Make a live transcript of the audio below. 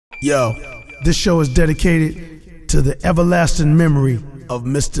Yo, this show is dedicated to the everlasting memory of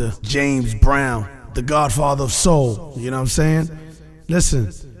Mr. James Brown, the Godfather of Soul. You know what I'm saying?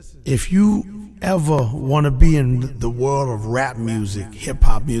 Listen, if you ever want to be in the world of rap music,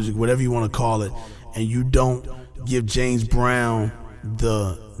 hip-hop music, whatever you want to call it, and you don't give James Brown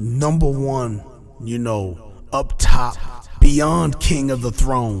the #1, you know, up top, beyond king of the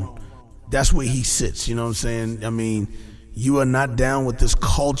throne, that's where he sits, you know what I'm saying? I mean, you are not down with this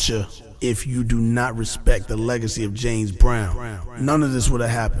culture if you do not respect the legacy of James Brown. None of this would have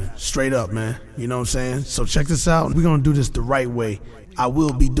happened. Straight up, man. You know what I'm saying? So check this out. We're going to do this the right way. I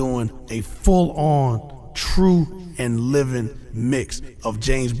will be doing a full-on, true and living mix of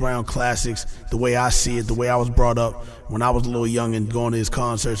James Brown classics, the way I see it, the way I was brought up when I was a little young and going to his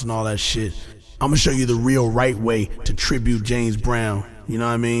concerts and all that shit. I'm going to show you the real right way to tribute James Brown. You know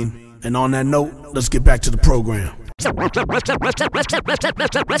what I mean? And on that note, let's get back to the program. So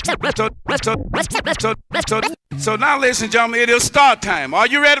now, ladies and gentlemen, it is start time. Are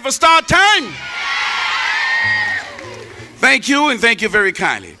you ready for start time? Thank you, and thank you very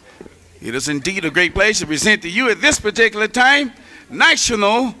kindly. It is indeed a great pleasure to present to you at this particular time,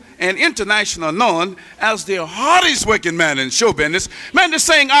 national and international known as the hardest working man in show business, man that's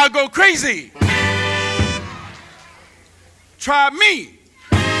saying I'll go crazy. Try me.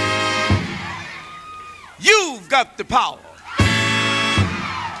 You've got the power.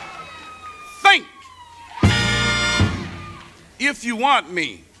 Think. If you want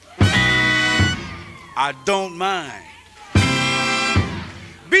me, I don't mind.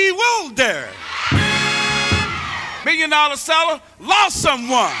 Bewildered. $1 million seller, lost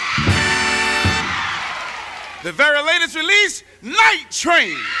someone. The very latest release, Night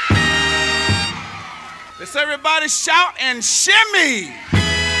Train. Let's everybody shout and shimmy.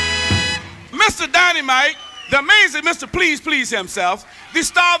 Mr. Dynamite, the amazing Mr. Please Please himself, the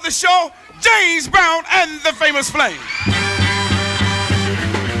star of the show, James Brown and the Famous Flame.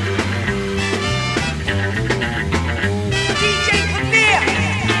 DJ Premier.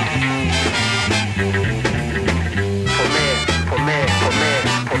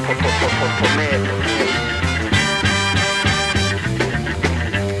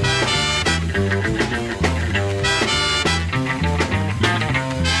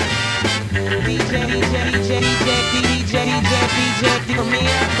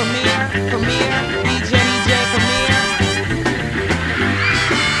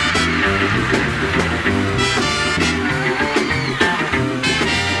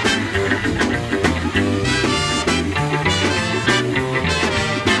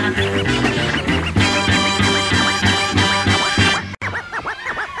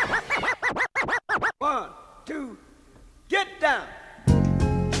 One, two, get down.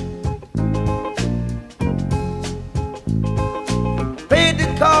 Paid the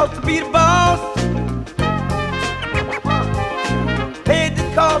cost to be the boss. Paid the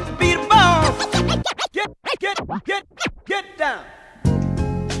cost to be the boss. Get down.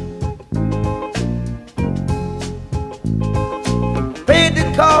 Paid the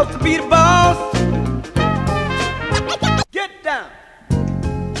cost to be the boss. Get down.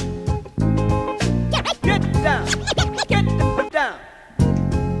 Get down. Get down. Get down.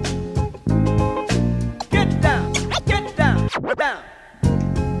 Get down. Down.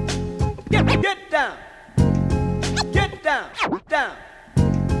 Get down. Get down. Down.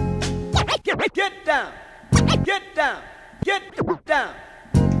 Get down. Get down. Get down.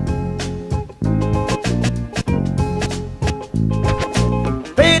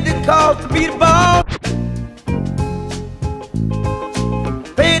 Paid the cost to be the boss.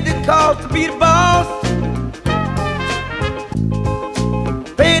 Paid the cost to be the boss.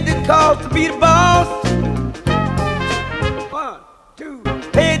 Paid the cost to be the boss. One, two.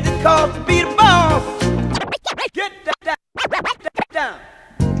 Paid the cost to be the boss. Get down. Get down.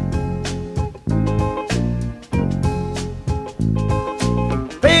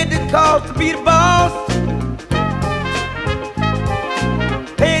 Paid the cost to be the boss.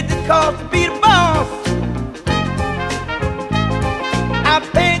 Paid the cost to be the boss. I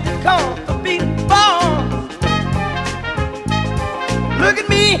paid the cost to be the boss. Look at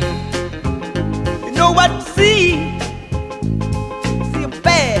me. You know what to see. See a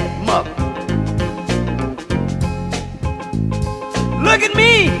bad mother. Look at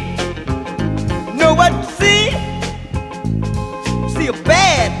me. You know what to see. See a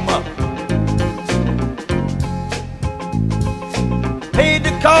bad mother. Paid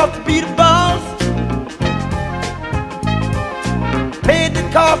the cost to be the boss. Paid the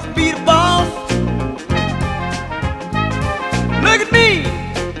cost to be the boss. Look at me.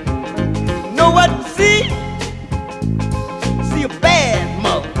 Know what to see? See a bad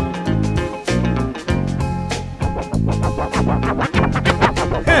mother.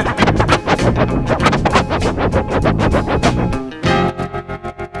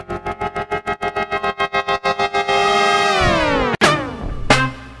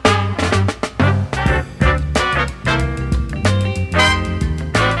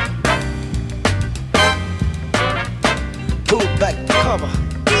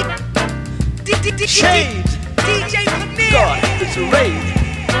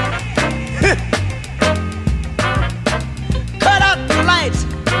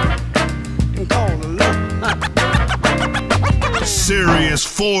 Serious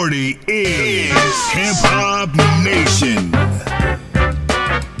 40 is Hip Hop Nation.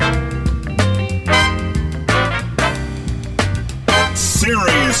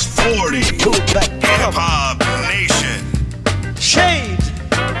 Serious 40 Hip Hop Nation. Shades.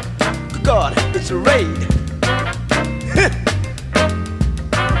 Good God, it's a raid.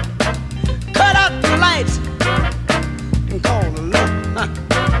 Cut out the lights and call the law.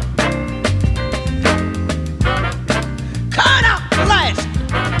 Cut out the lights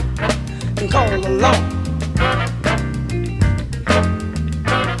and call the law.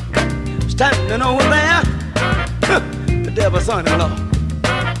 Standing over there, the devil's son-in-law.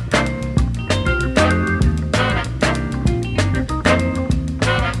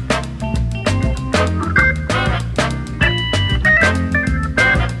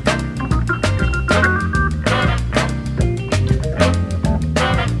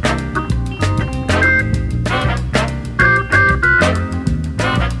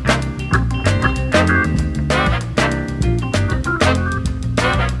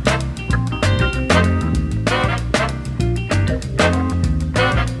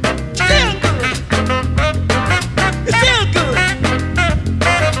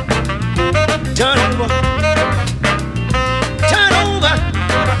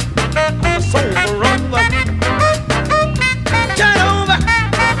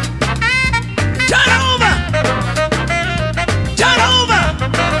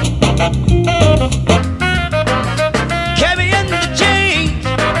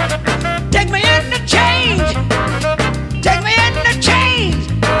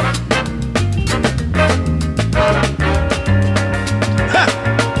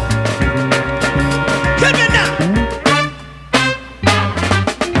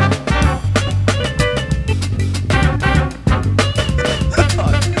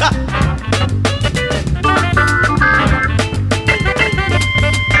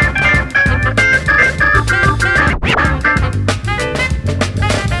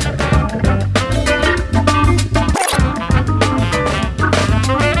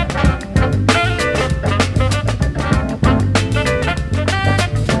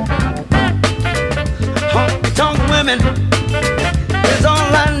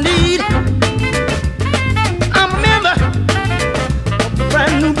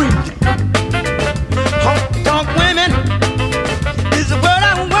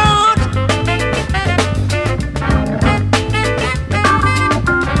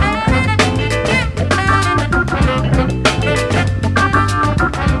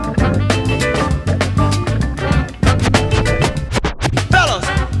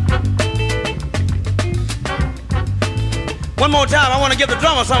 One more time, I want to give the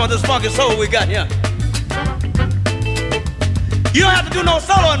drummer some of this funky soul we got here. You don't have to do no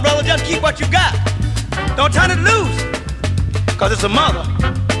soloing, brother. Just keep what you got. Don't turn it loose, because it's a mother.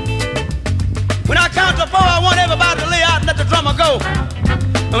 When I count to 4, I want everybody to lay out and let the drummer go.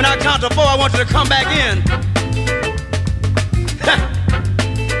 And when I count to 4, I want you to come back in.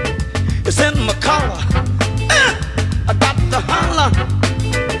 It's in my collar. I got to holler.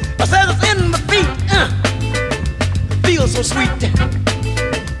 I said it's in my feet. Feels so sweet.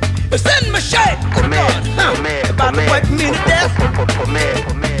 It's in my shirt. Oh God, about to wake me to death.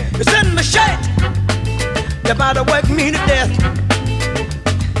 It's in my shirt. You're about to wake me to death.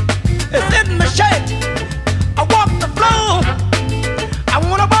 It's in my shirt. I walk the floor. I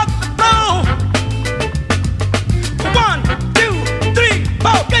wanna walk the floor. 1, 2, 3,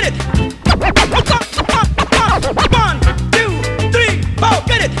 4, get it. 1, 2, 3, 4,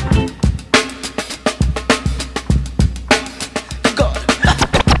 get it.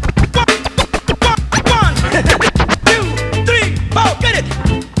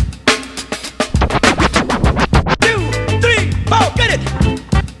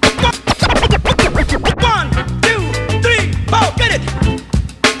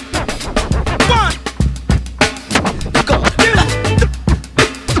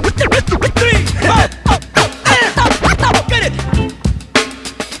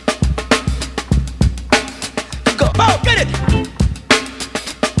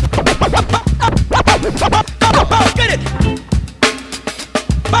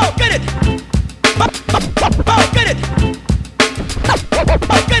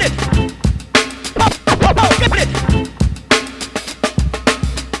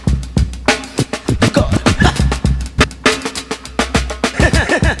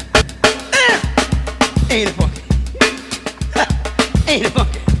 Ain't it funky? Ain't it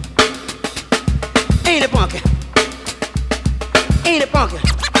funky? Ain't it funky? Ain't it funky?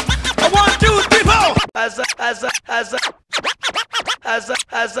 1, 2, 3, 4. As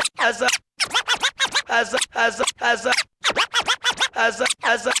I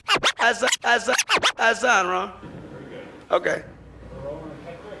sound wrong. Okay.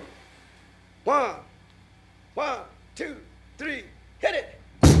 1, 2, 3, hit it.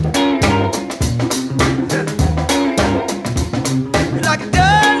 Like a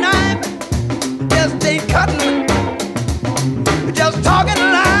dull knife, just ain't cutting. Just talking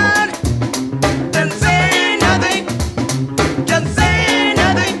loud, then say nothing. Just say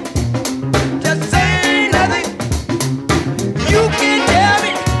nothing. Just say nothing. You can't tell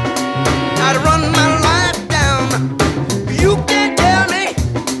me how to run my life down. You can't tell me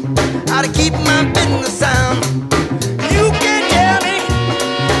how to keep my business sound. You can't tell me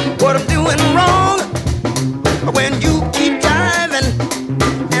what I'm doing wrong when you keep driving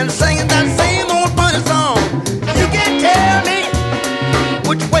and singing that same old funny song. You can't tell me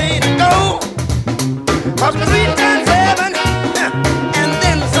which way to go, 'cause 3 times 7 and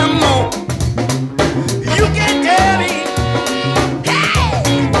then some more. You can't tell me,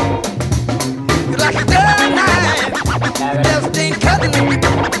 hey, you're like a dull knife, you just ain't cutting me.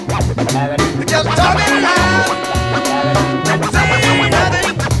 You're just talking loud, don't say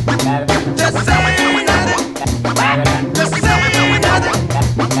nothing, just say nothing, just say nothing.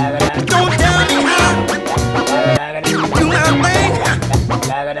 Don't tell me how to do my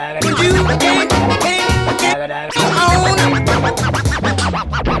thing when you can't go on.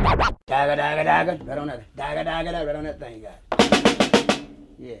 Dagger, dagger, dagger, right on that. Dagger, dagger, dagger, right on that thing, guys.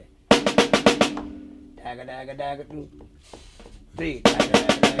 Yeah. Dagger, dagger, dagger, 2, 3. Dagger,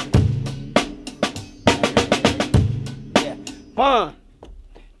 dagger, dagger. Yeah. 1,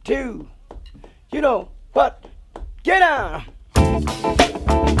 2. You know what? Get down.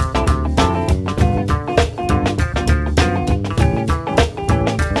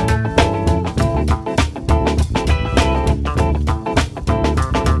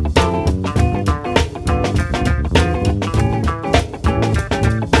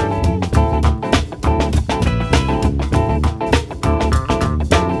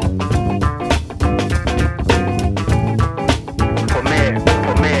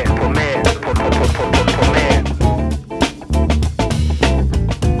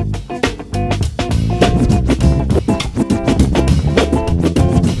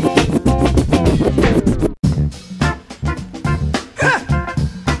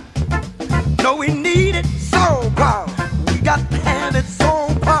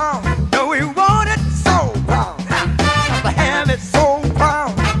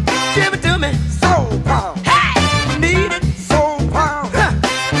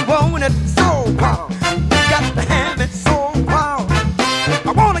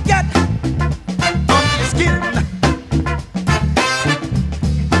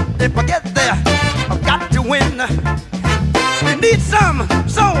 If I get there, I've got to win. You need some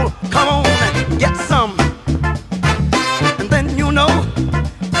soul, come on and get some. And then you know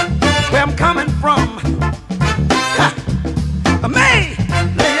where I'm coming from. I may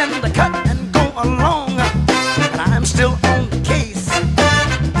lay in the cut and go along, and I'm still on the case,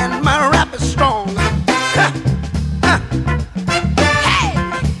 and my rap is strong. Hey!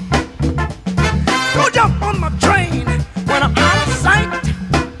 Don't jump on my train when I'm out of sight.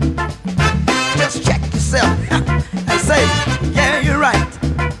 Just check yourself and say, yeah, you're right.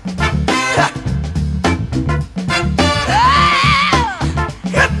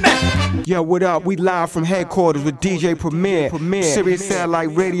 Hit me! Yo, what up? We live from headquarters with DJ Premier, Sirius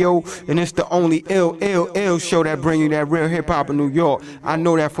Satellite Radio, and it's the only ill show that bring you that real hip hop in New York. I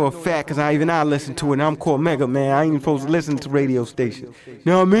know that for a fact, cause I listen to it, and I'm called Mega Man. I ain't even supposed to listen to radio stations. You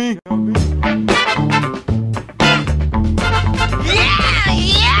know what I mean?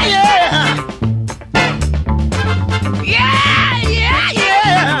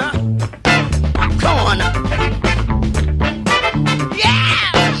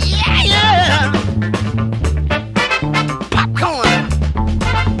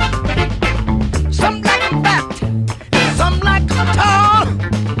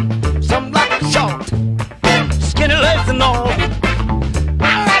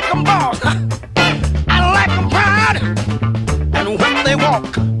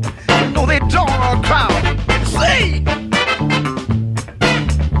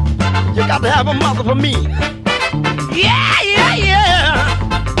 To have a mother for me. Yeah, yeah, yeah.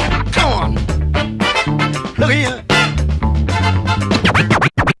 Come on. Look here.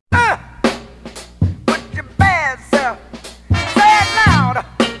 Put your bad self. Say it loud.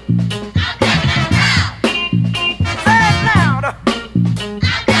 Say it loud.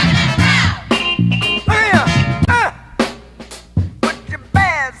 Look here. Put your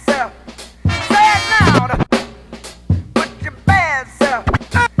bad self. Say it loud. Put your bad self.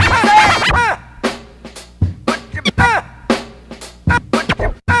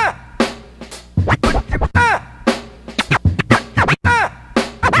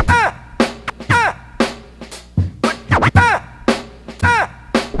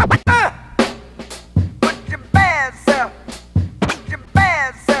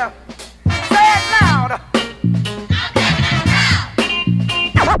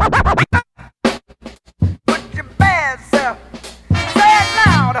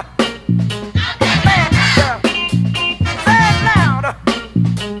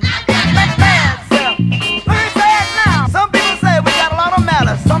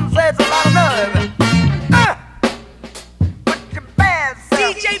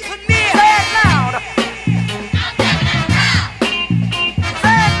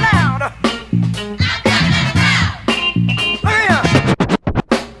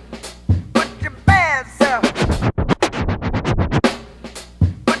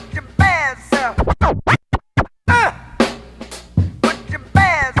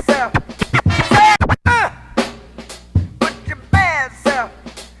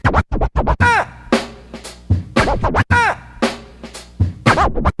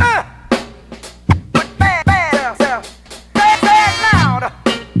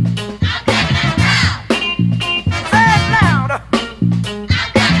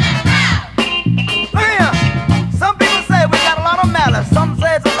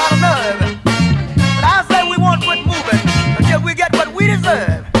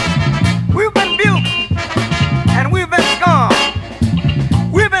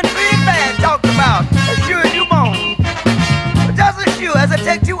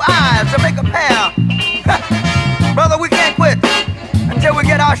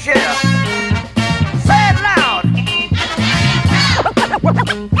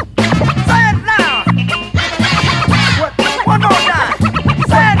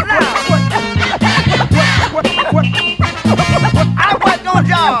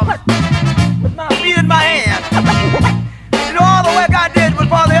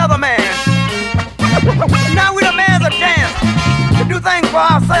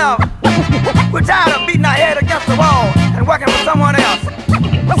 ourselves. We're tired of beating our head against the wall and working for someone else. Say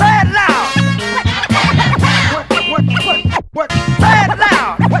it loud. What? Say it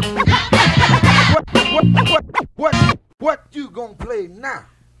loud. What you gonna play now?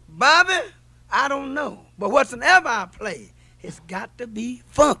 Bobby, I don't know. But whatsoever I play, it's got to be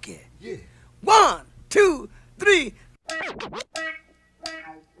funky. Yeah. 1, 2, 3.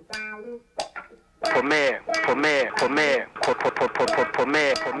 For me.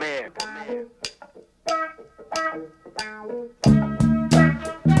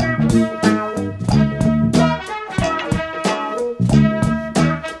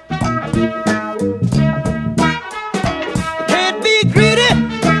 Can't be greedy.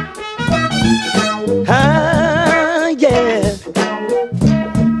 Ah, yeah.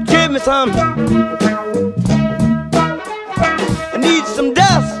 Give me some. I need some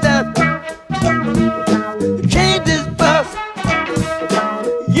dust. Change this bus.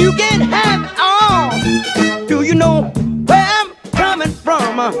 You can't have it all. Do you know where I'm coming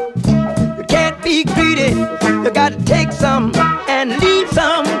from? You can't be greedy. You got to take some and leave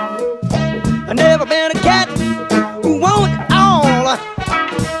some. I've never been a cat who wants it all.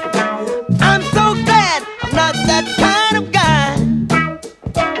 I'm so glad I'm not that kind of guy.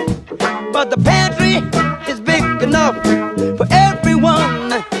 But the pantry is big enough for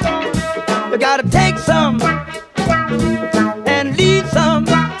everyone. You gotta take some and leave some.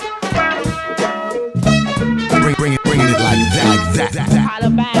 Bringing it like that.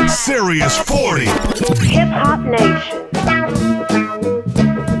 Serious 40. Hip Hop Nation.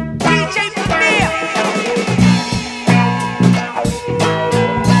 DJ Premier.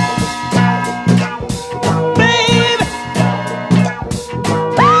 Baby.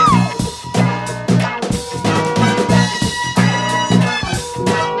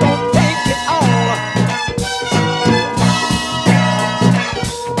 Don't take it all.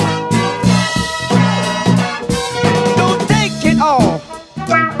 Don't take it all.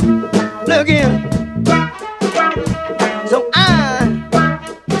 Look here. So I'm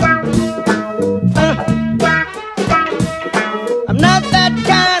not that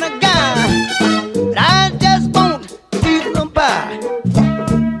kind of guy, but I just want piece of pie.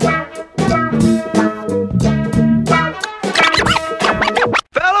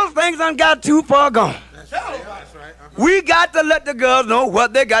 Fellas, things done got too far gone. We got to let the girls know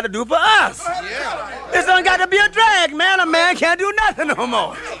what they got to do for us. This done got to be a drag, man. A man can't do nothing no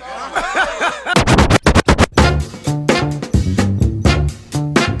more.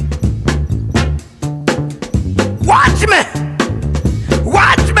 Watch me!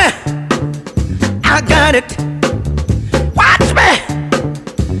 Watch me! I got it! Watch me!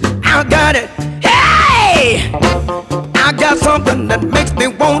 I got it! Hey! I got something that makes me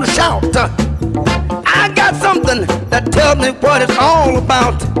want to shout. I got something that tells me what it's all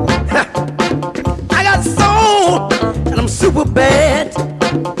about. I got soul, and I'm super bad.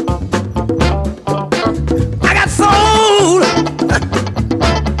 I got soul,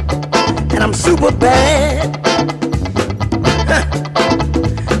 and I'm super bad.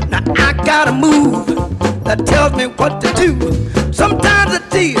 Now I got a move that tells me what to do. Sometimes it's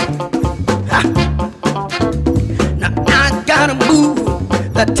tears. Now I got a move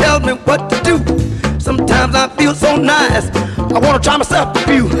that tells me what to do. Sometimes I feel so nice, I want to try myself a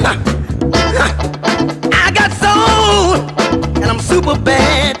few. I got soul, and I'm super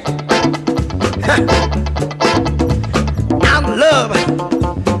bad. I love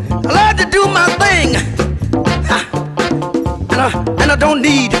to do my thing. And I don't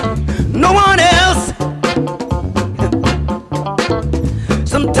need no one else.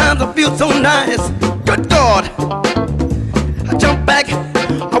 Sometimes I feel so nice. Good God, I jump back,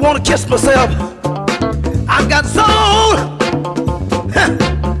 I want to kiss myself. I've got soul,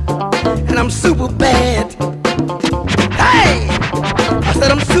 and I'm super bad. Hey, I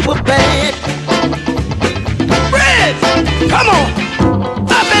said I'm super bad. Bridge, come on,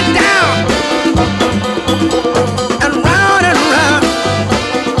 up and down, and round and round,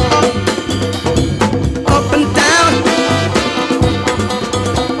 up and down,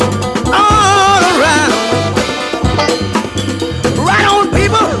 all around. Right on,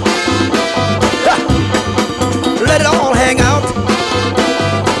 people. Let it all hang out.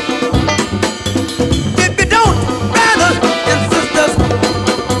 If you don't, brothers and sisters,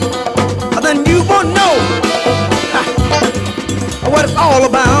 then you won't know what it's all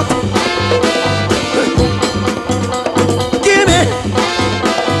about. Give me,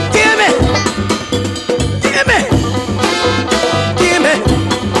 give me, give me, give me,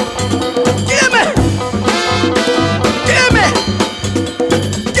 give me, give me,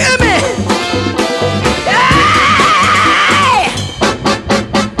 give me.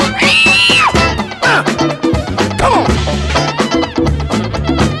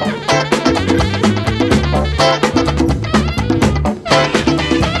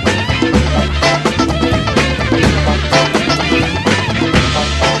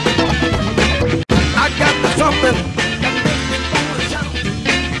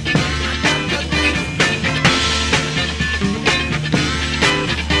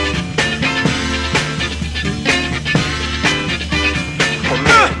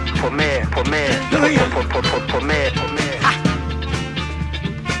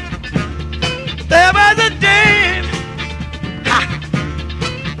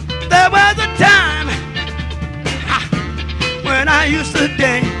 I used to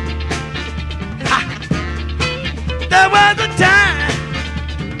dance. There was a time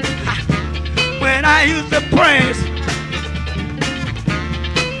when I used to praise.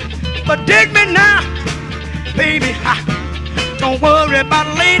 But dig me now, baby, don't worry about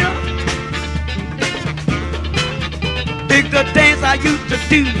later. Dig the dance I used to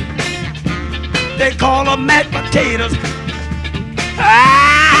do, they call them mashed potatoes.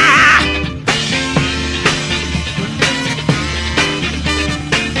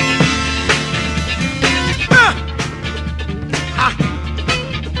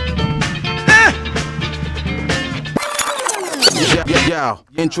 Yo,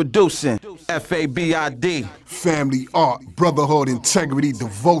 introducing FABID. Family art, brotherhood, integrity,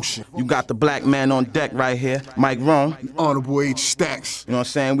 devotion. You got the black man on deck right here, Mike Rome. Honorable H. Stacks. You know what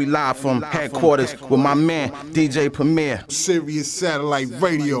I'm saying? We live from headquarters with my man, DJ Premier. Sirius Satellite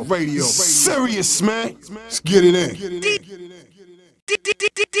Radio. Serious, man. Let's get it in.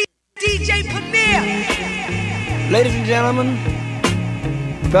 DJ Premier. Ladies and gentlemen,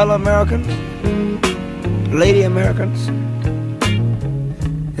 fellow Americans, lady Americans,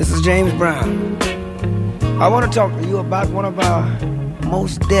 this is James Brown. I want to talk to you about one of our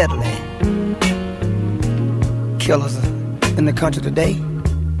most deadly killers in the country today.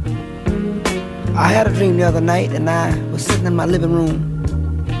 I had a dream the other night, and I was sitting in my living room,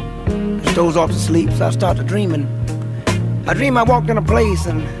 just dozed off to sleep, so I started dreaming. I dreamed I walked in a place,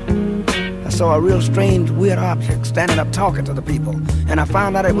 and I saw a real strange, weird object standing up talking to the people, and I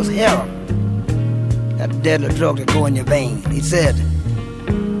found out it was heroin, that deadly drug that go in your vein. He said,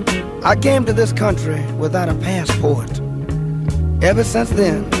 I came to this country without a passport. Ever since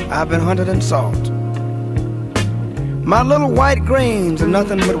then, I've been hunted and sought. My little white grains are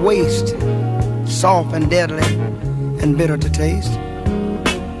nothing but waste, soft and deadly and bitter to taste.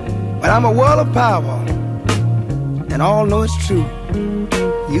 But I'm a world of power, and all know it's true.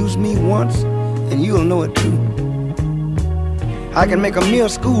 Use me once, and you'll know it too. I can make a mere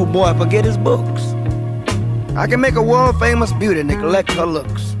schoolboy forget his books. I can make a world-famous beauty neglect her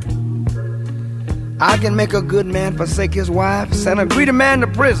looks. I can make a good man forsake his wife, send a greedy man to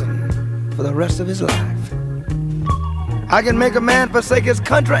prison for the rest of his life. I can make a man forsake his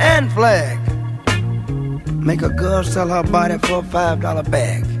country and flag, make a girl sell her body for a $5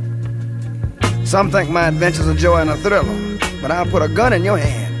 bag. Some think my adventure's a joy and a thriller, but I'll put a gun in your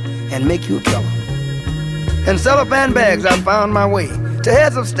hand and make you a killer. In cellophane bags I found my way to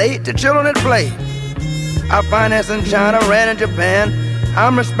heads of state, to children at play. I finance in China, ran in Japan,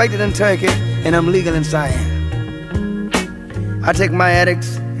 I'm respected in Turkey, and I'm legal in Sayin. I take my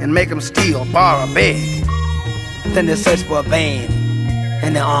addicts and make them steal, borrow, beg. Then they search for a vein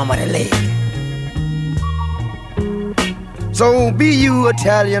in the arm or the leg. So be you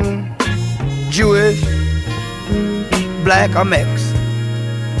Italian, Jewish, black or Mex,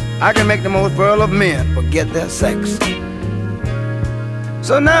 I can make the most virile of men forget their sex.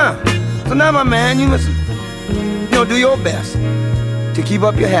 So now my man, you must do your best to keep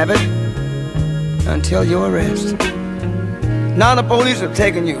up your habit until your arrest. Now the police have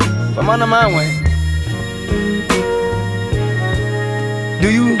taken you from under my wing.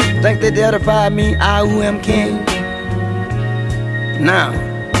 Do you think they dare defy me, I who am king? Now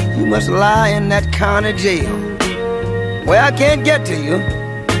you must lie in that county jail, where I can't get to you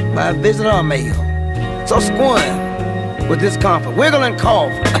by visit or mail. So squirm with discomfort, wiggle and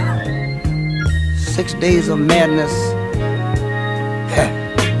cough. 6 days of madness,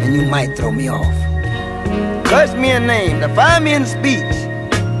 and you might throw me off. Curse me in name, defy me in speech,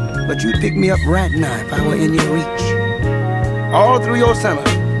 but you'd pick me up right now if I were in your reach. All through your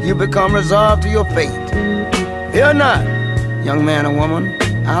sentence, you become resolved to your fate. Fear not, young man or woman,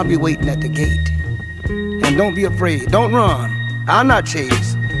 I'll be waiting at the gate. And don't be afraid, don't run, I'll not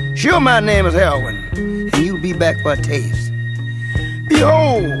chase. Sure, my name is heroin, and you'll be back for a taste.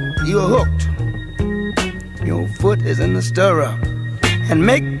 Behold, you're hooked. Your foot is in the stirrup, and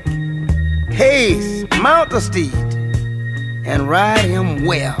make haste, mount the steed, and ride him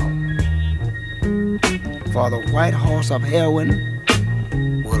well. For the white horse of heroin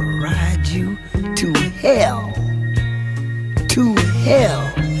will ride you to hell. To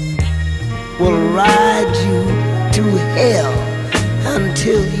hell. Will ride you to hell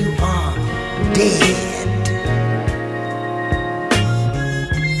until you are dead.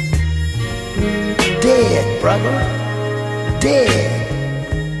 Dead, brother. Dead.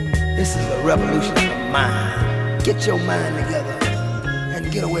 This is a revolution of the mind. Get your mind together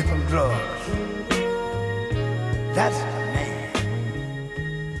and get away from drugs. That's the man.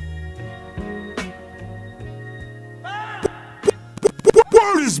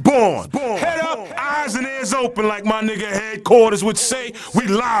 Word is is born. Head up, eyes and ears open like my nigga Headquarters would say. We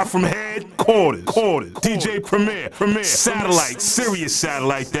live from Headquarters. DJ Premier, satellite, Sirius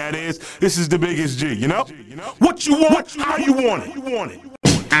satellite that is. This is the biggest G, you know? What you want, how you want it.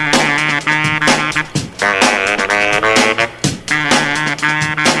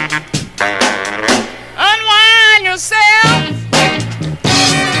 Unwind yourself.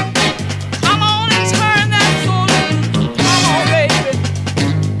 Come on and turn that soul loose. Come on, baby.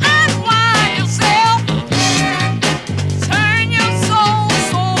 Unwind yourself. Turn your soul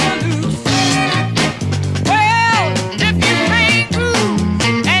loose. Well, if you can't groove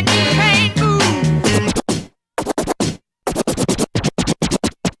and you can't move.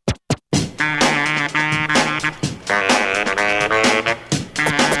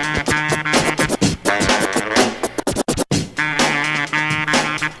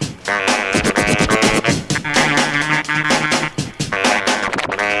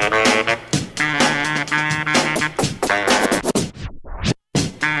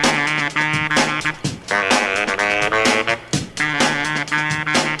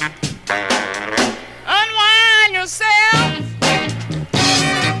 Unwind yourself.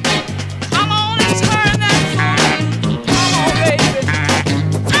 Come on and turn that soul loose. Come on, baby.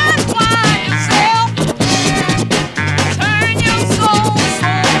 Unwind yourself. Turn your soul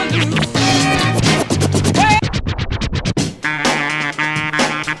loose.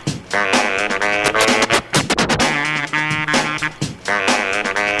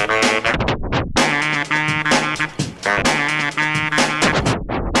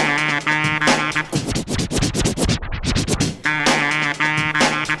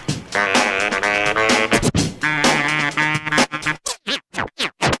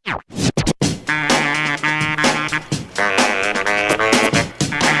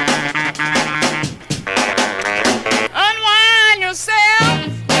 Unwind yourself.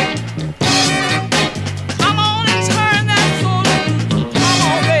 Come on and turn that soul loose. Come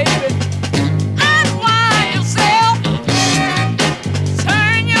on, baby. Unwind yourself.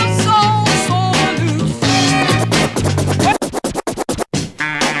 Turn your soul loose.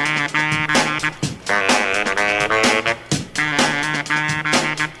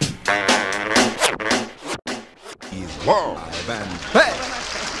 Live and back.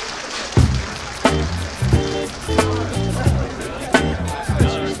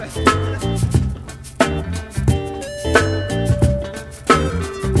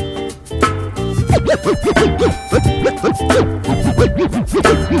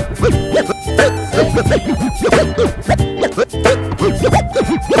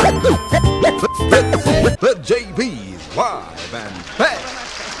 The JB's live and back.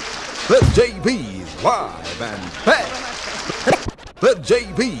 The JB's live and back. The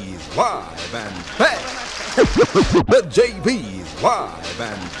JB's live and back. The JB's live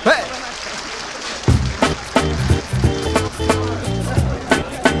and back.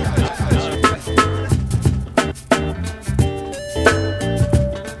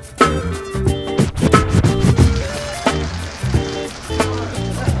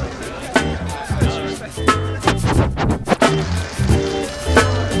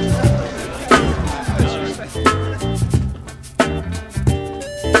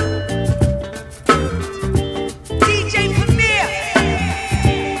 DJ Premier.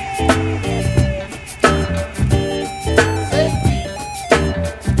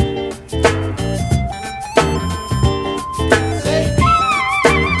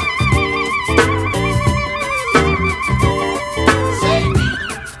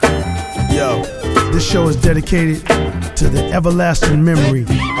 Yo, this show is dedicated to the everlasting memory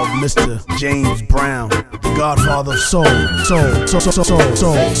of Mr. James Brown, the Godfather of Soul. Soul. You know what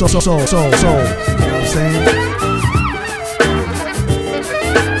I'm saying?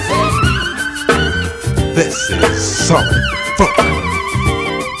 This is Soul Funk.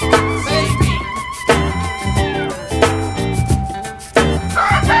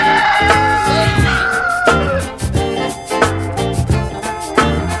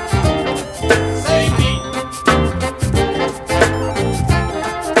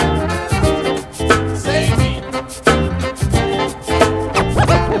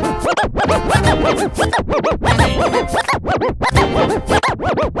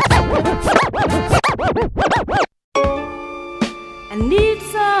 I need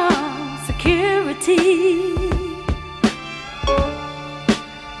some security.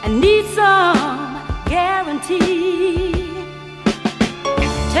 I need some guarantee.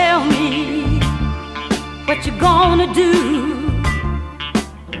 Tell me what you're gonna do.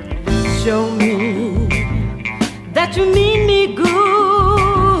 Show me that you mean me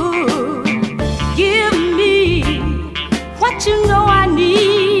good. Give me what you know I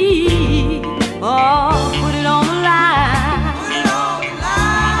need.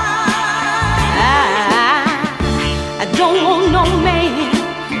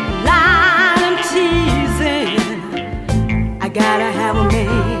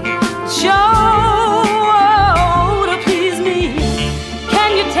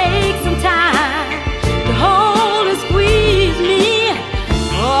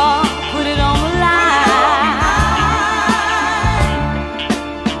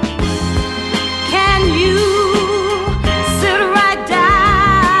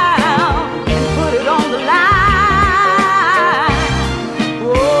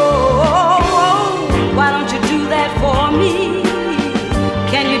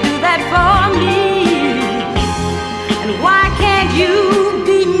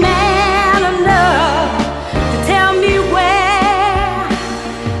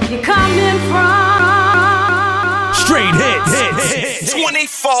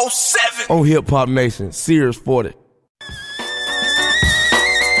 24/7. On Hip Hop Nation, Sears 40.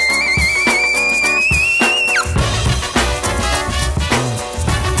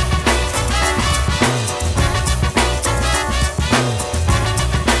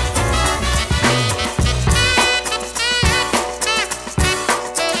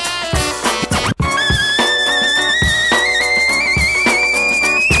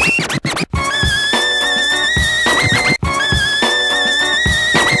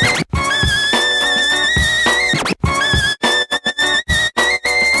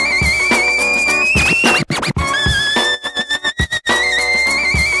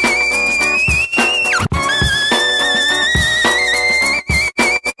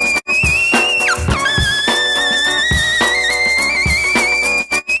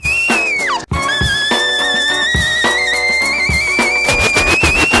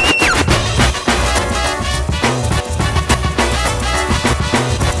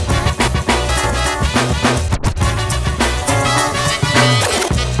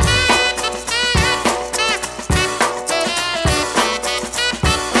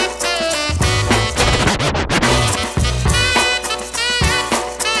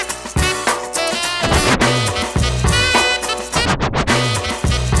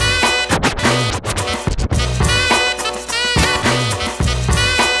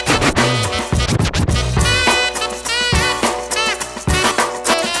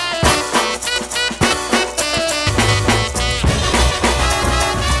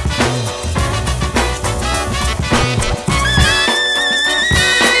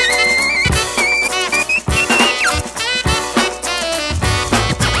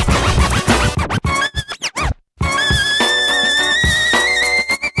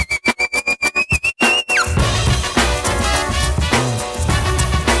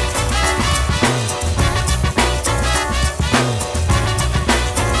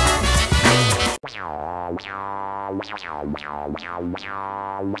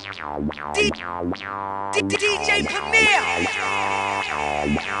 DJ Premier.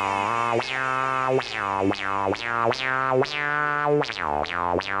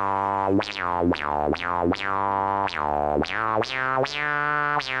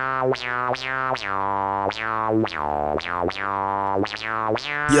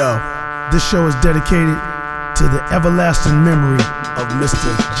 Yo, this show is dedicated to the everlasting memory of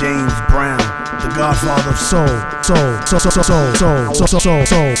Mr. James Brown, the Godfather of Soul. Soul.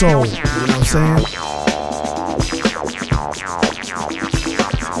 You know what I'm saying?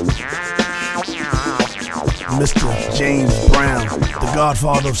 Mr. James Brown, the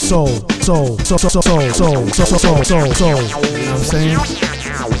Godfather of Soul. Soul. You know what I'm saying?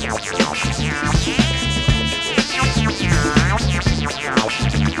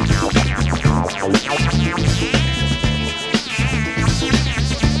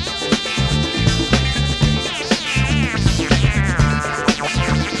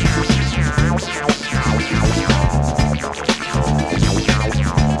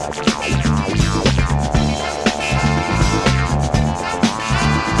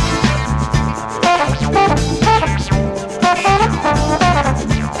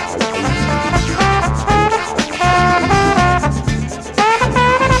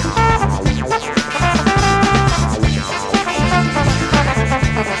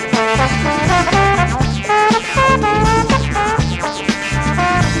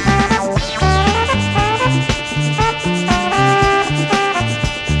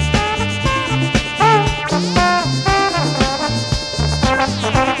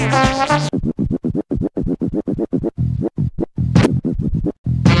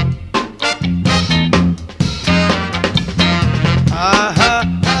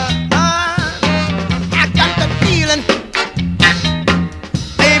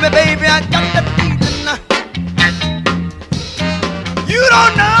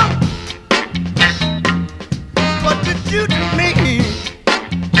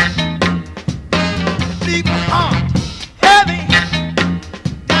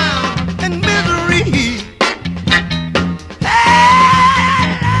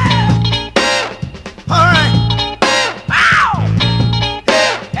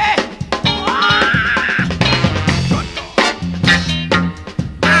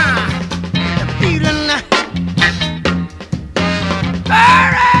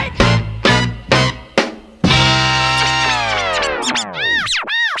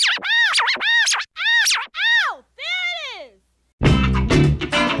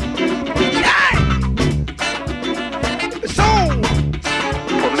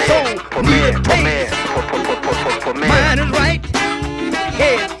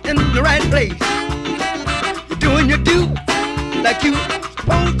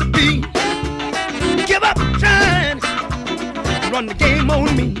 supposed to be. Give up trying to run the game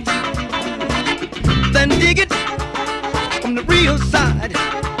on me. Then dig it from the real side.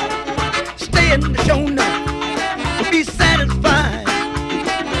 Stay in the show now. Be satisfied.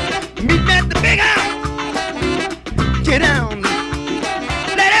 Meet me at the big house. Get down.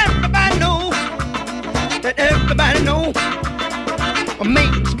 Let everybody know. Let everybody know. A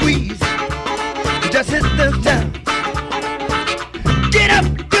main squeeze just hit this town. Get up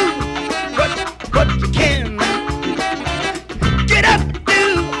and do what you can. Get up and do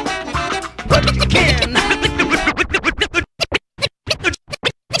what you can.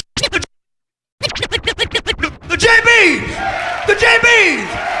 The JBs! The JBs!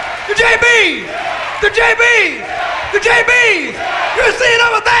 The JBs! The JBs! The JBs! You see it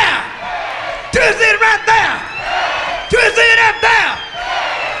over there! Do you see it right there? Do you see it up there?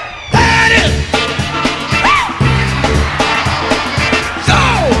 There it is!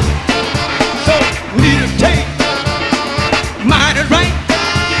 So need to take mine is right.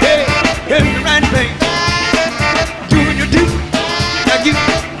 Hey, in the right place. Doing your do like you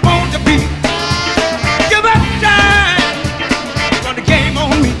want to be. Give up time. Run the game on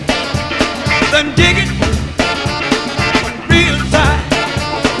me. Then dig it on the real side.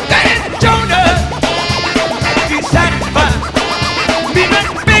 That is the shoulder. Be satisfied. Be much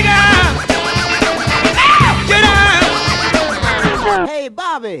bigger. Get out. Hey,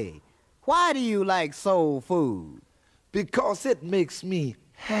 Bobby. Why do you like soul food? Because it makes me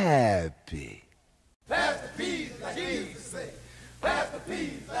happy. Pass the peas like you used to say. Pass the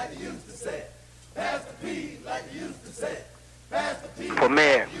peas like you used to say. Pass the peas like you used to say. Pass the peas.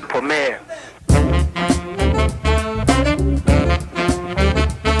 Premier.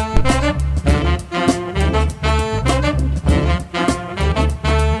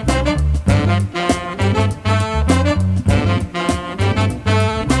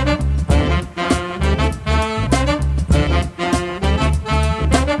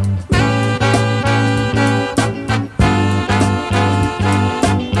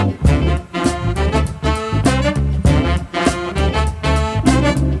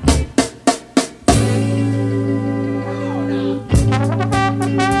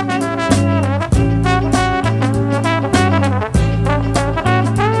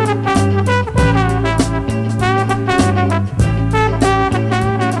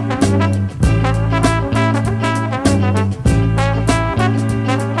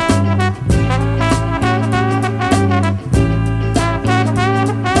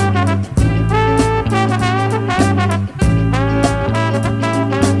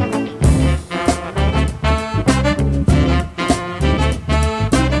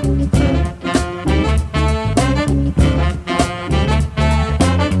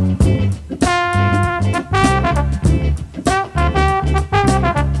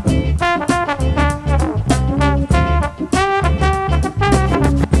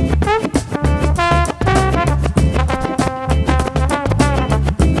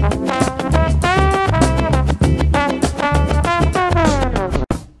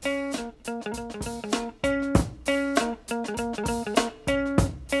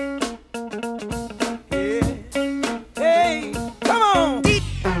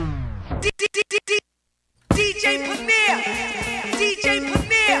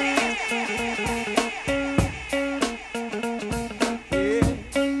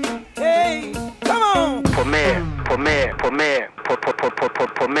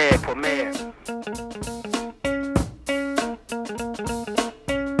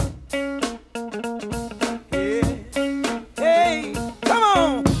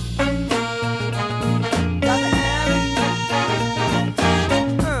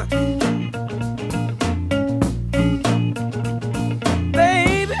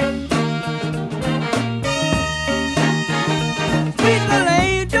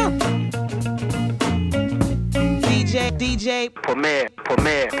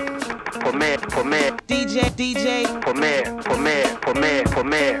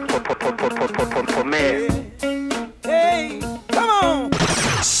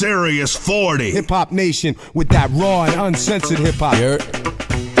 Serious 40. Hip Hop Nation with that raw and uncensored hip hop.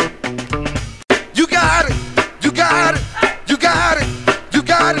 You got it. You got it. You got it. You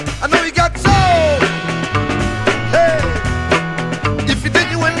got it. I know you got soul. Hey, if you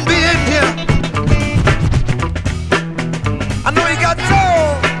did, you wouldn't be in here. I know you got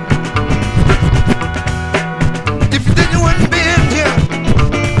soul. If you did, you wouldn't be in here.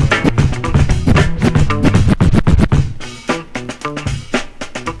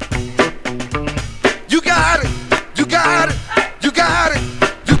 You got it. You got it. You got it.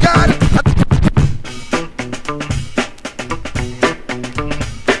 You got it.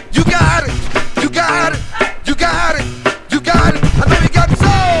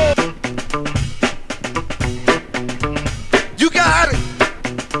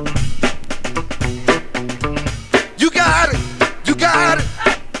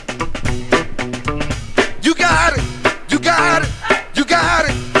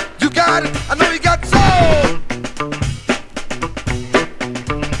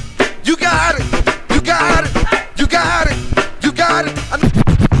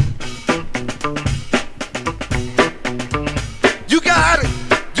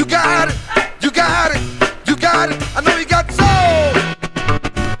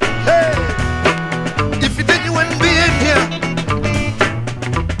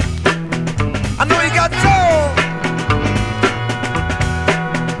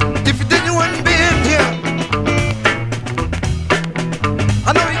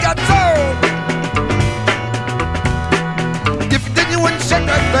 shake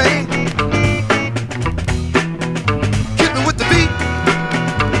that thing. Get me with the beat.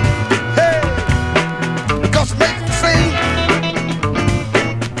 Hey, because it makes me sing.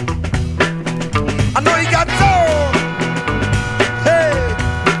 I know you got soul. Hey,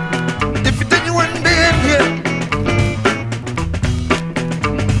 if you didn't, you wouldn't be in here.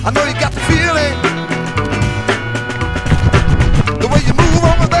 I know you got the feeling. The way you move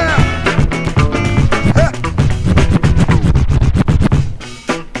over there. Hey.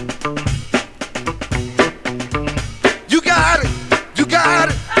 You got it. You got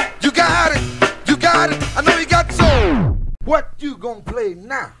it. You got it. You got it. I know you got soul. What you gonna play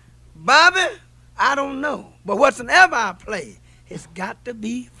now? Bobby, I don't know. But whatsoever I play, it's got to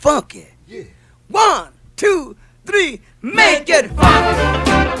be funky. Yeah. 1, 2, 3, make it funky.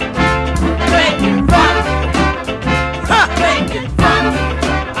 Make it funky. Ha! Make it funky.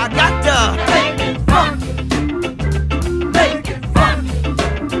 I got to make it funky. Make it funky.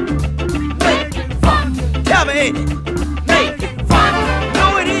 Make it funky. Tell me, ain't it? Make it funky. No,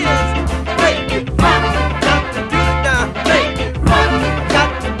 it is. Make it funky. Got to do it now. Make it funky. Got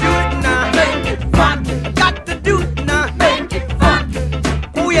to do it now. Make it funky. Got to do it now. Make it funky.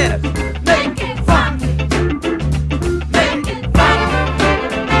 Oh yes. Make it funky. Make it funky.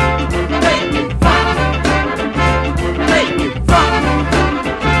 Make it funky. Make it funky.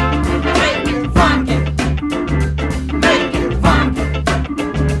 Make it funky. Make it funky.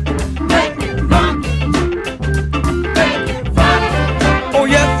 Make it funky. Make it funky. Oh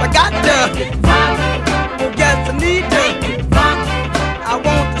yes, I got to. Oh yes, I need to. I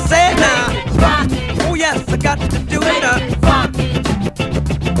want to say it now. Oh yes, I got to do it now.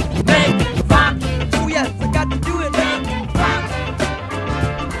 Make it funky. Oh yes, I got to do it now.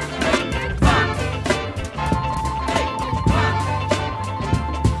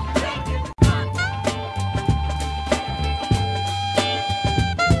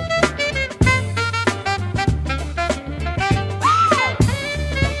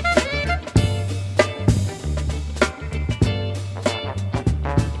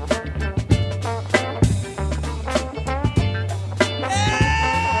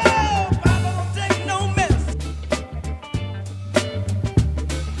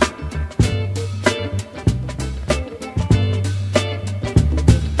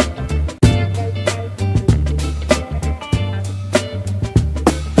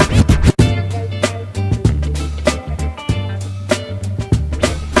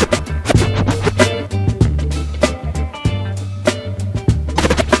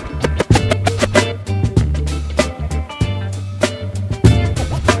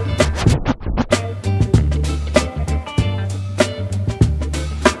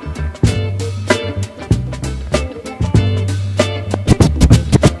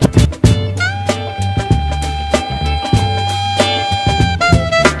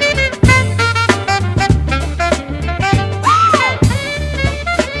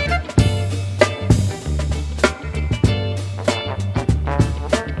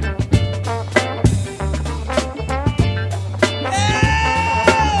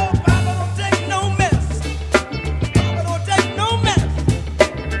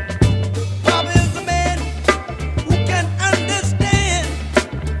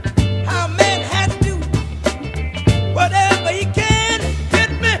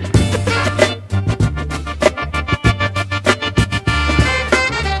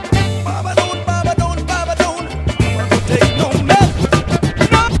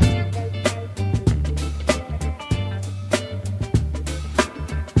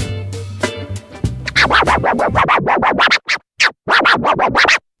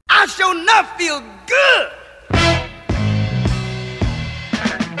 I sure enough feel good.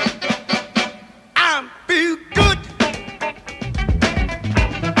 I feel good.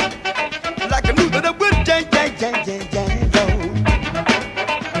 Like a noodle that would jang. I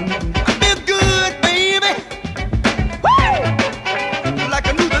feel good, baby. Woo! Like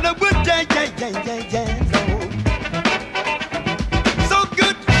a noodle that would jang. So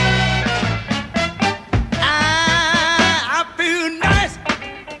good. I feel nice.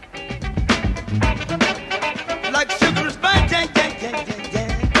 Like sugar and spice, jang.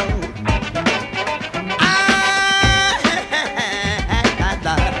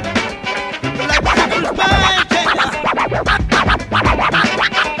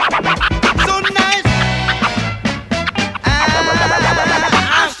 So nice.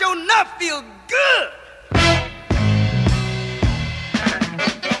 I sure enough feel good.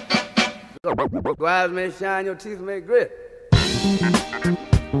 Wise man, shine your teeth, make grit.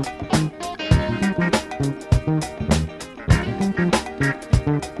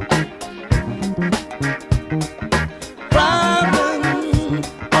 Problems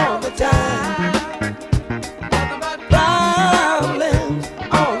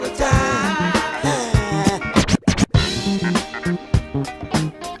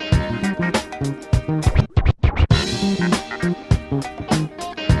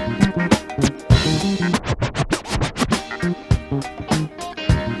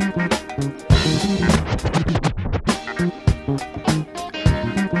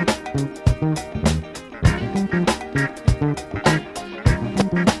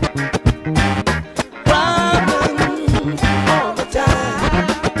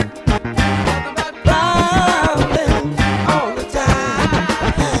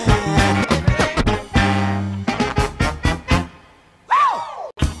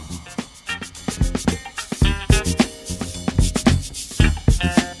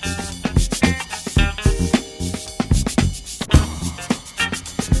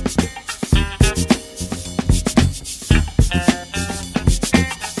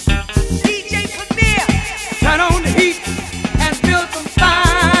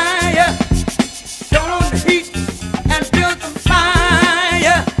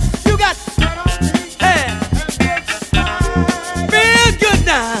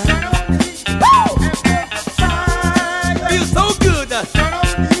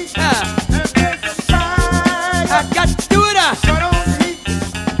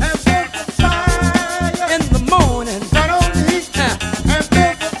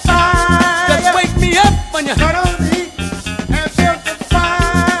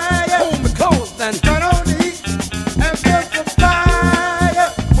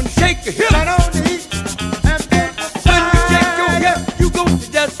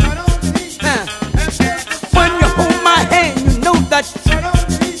just when you hold my hand, you know that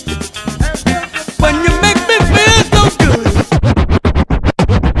when you make me feel so good.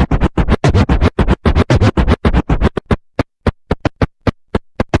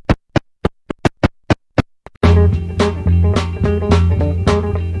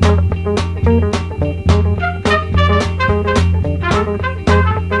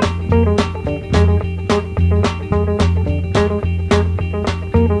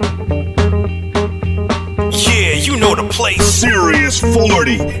 Serious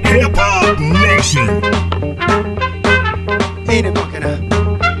 40, Hip Hop Nation. Ain't it funky now?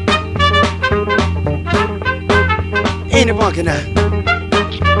 Ain't it funky now?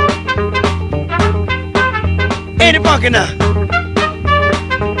 Ain't it funky now?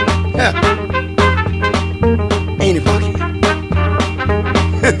 Yeah. Ain't it funky?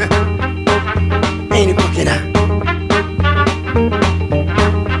 Ain't it funky now?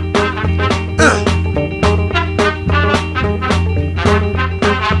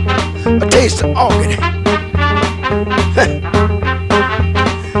 Taste the organ.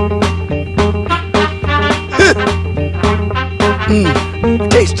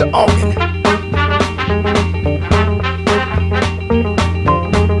 Taste the organ.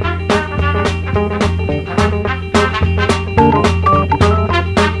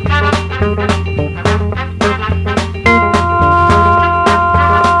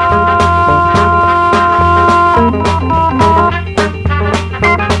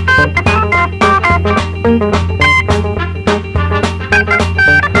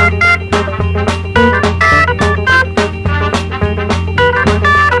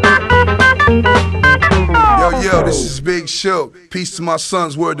 Peace to my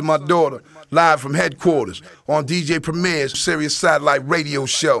sons, word to my daughter. Live from headquarters on DJ Premier's Sirius Satellite Radio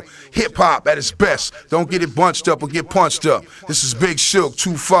Show. Hip hop at its best. Don't get it bunched up or get punched up. This is Big Shook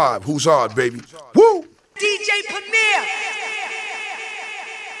 2-5. Who's hard, baby? Woo! DJ Premier.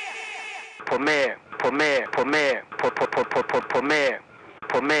 Premier, Premier, Premier, Premier, Premier, Premier,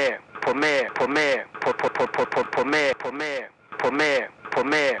 Premier, Premier, Premier, Premier, Premier,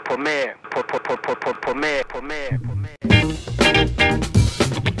 Premier, Premier, Premier.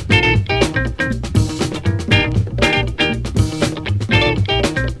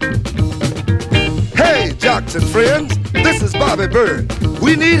 Hey, jocks and friends, this is Bobby Bird.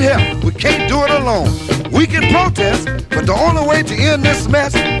 We need help. We can't do it alone. We can protest, but the only way to end this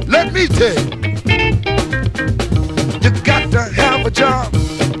mess, let me tell you, you got to have a job.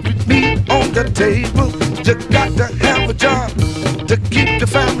 Meat on the table. You got to have a job to keep the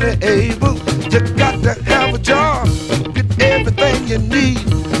family able. You got to have a job. Get everything you need.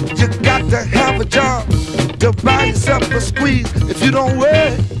 You got to have a job to buy yourself a squeeze. If you don't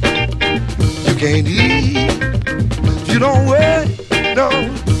work, you can't eat. If you don't work, no,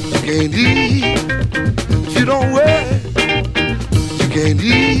 you can't eat. If you don't work, you can't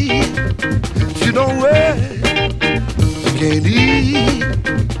eat. If you don't work, you can't eat.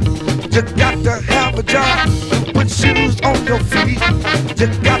 You got to have a job to put shoes on your feet. You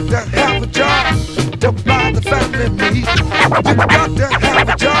got to have a job to buy the family meat. You got to have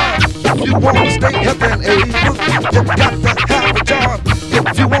a job if you want to stay healthy and able. You got to have a job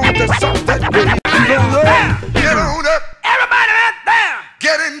if you want to solve that way. You don't work, get on up. Everybody right there.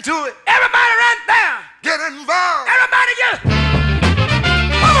 Get into it. Everybody right there. Get involved. Everybody just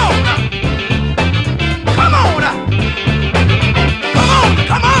come on now. Come on now. Come on,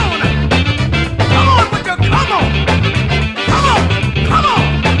 come on. Come on with your come on. Come on, come on.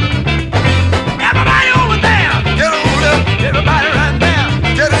 Everybody over there. Get on up. Everybody right there.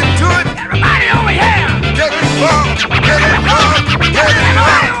 Get into it. Everybody over here. Get involved. Get involved. Get Everybody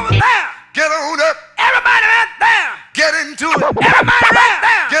involved. over there. Get on up. Everybody right there. Get into it. Everybody right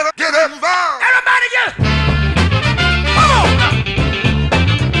there. Get up. Get up.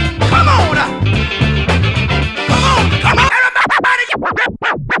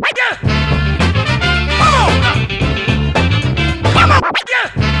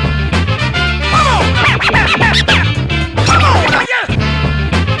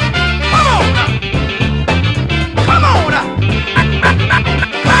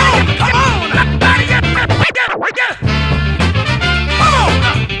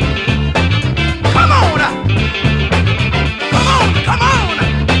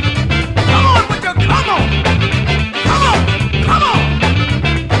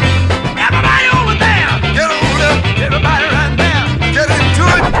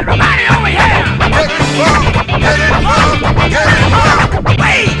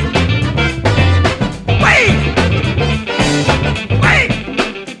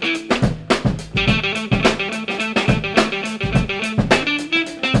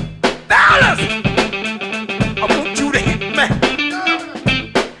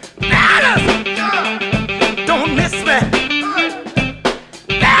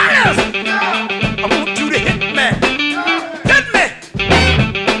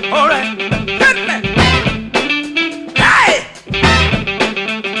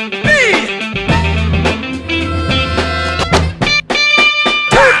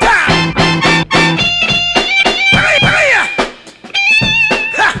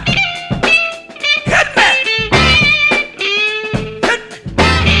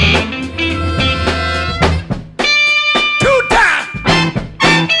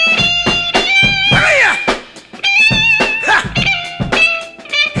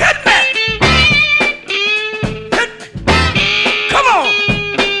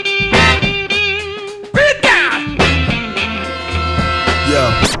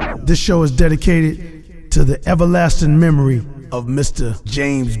 show is dedicated to the everlasting memory of Mr.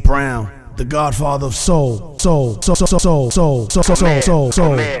 James Brown, the Godfather of Soul. Soul. You know what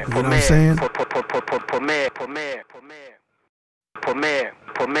I'm saying?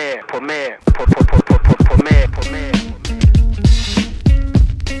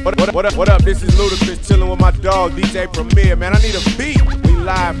 What up? This is Ludacris chilling with my dog DJ Premier. Man, I need a beat. We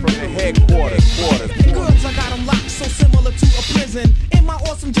live from the headquarters. Girls, I got them locked so similar to a prison. In my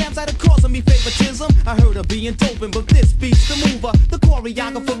awesome jams that are causing me favoritism. I heard of being doping, but this beat's the mover. The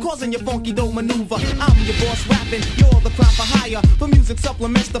choreographer causing your funky dope maneuver. I'm your boss rapping, you're the crime for hire. For music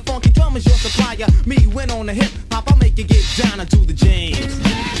supplements, the funky drum is your supplier. Me win on the hip hop, I'll make you get down and do the James.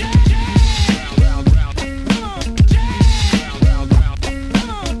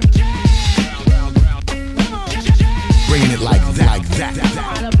 Bringing it like that.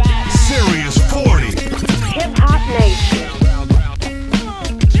 Serious 40. Hip Hop Nation.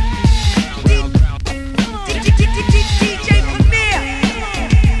 DJ Premier.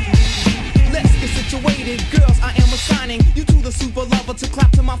 Let's get situated, girls. I am assigning you to the super lover to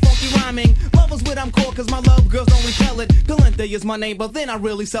clap to my funky rhyming. Lovers what I'm called, cause my love girls don't repel it. Galente is my name, but then I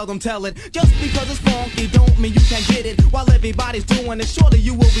really seldom tell it. Just because it's funky don't mean you can't get it. While everybody's doing it, surely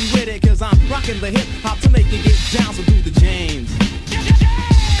you will be with it. Cause I'm rocking the hip hop to make it get down, so do the James.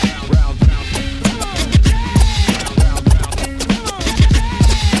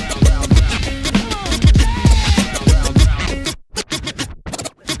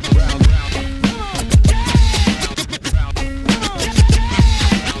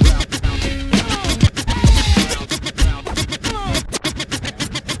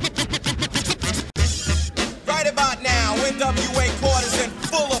 NWA quarters in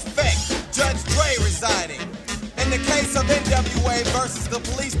full effect. Judge Dre resigning. In the case of NWA versus the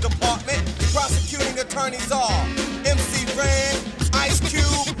police department, prosecuting attorneys are MC Ren, Ice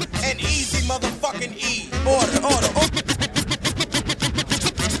Cube, and Easy motherfucking E. Order.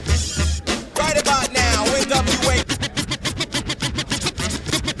 Right about now, NWA.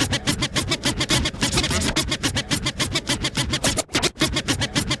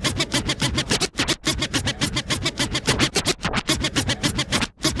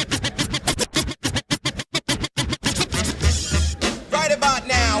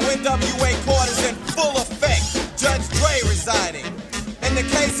 NWA quarters in full effect. Judge Dre resigning. In the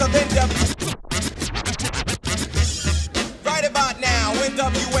case of NWA. Right about now,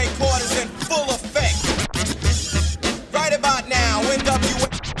 NWA quarters in full effect. Right about now, NWA.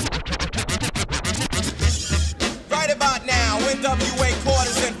 Right about now, NWA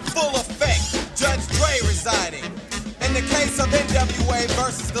quarters in full effect. Judge Dre resigning. In the case of NWA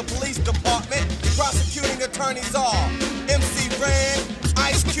versus the police department, prosecuting attorneys are MC Ren,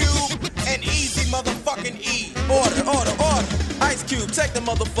 Ice Cube, and Easy motherfucking E. Order. Ice Cube, take the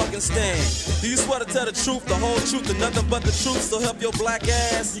motherfucking stand. Do you swear to tell the truth, the whole truth, and nothing but the truth, so help your black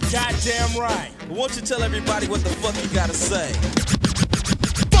ass? You goddamn right. But won't you tell everybody what the fuck you gotta say?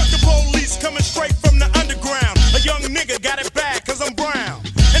 Fuck the police coming straight from the underground. A young nigga got it bad cause I'm brown.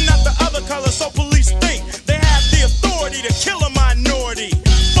 And not the other color, so police think they have the authority to kill a minority.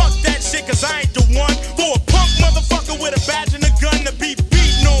 Fuck that shit cause I ain't the one for a punk motherfucker with a badge and a gun to be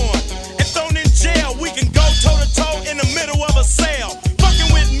beaten on and thrown in jail. We can go toe to toe in the middle of a sale.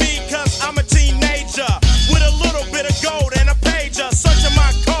 Fucking with me cause I'm a teenager with a little bit of gold and a pager. Searching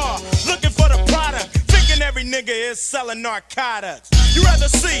my car, looking for the product, thinking every nigga is selling narcotics. You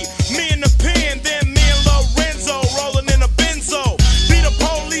rather see me in the pen than me and Lorenzo rolling in a benzo. Be the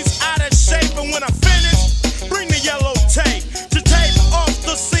police out of shape, and when I finish, bring the yellow tape to tape off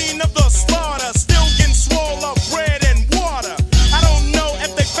the scene of the slaughter. Still getting swole up bread and water. I don't know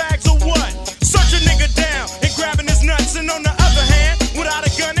if they fags or what. Search a nigga down and grabbing his nuts, and on the other hand, without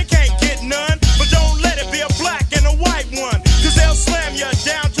a gun they can't get none. But don't let it be a black and a white one, cause they'll slam you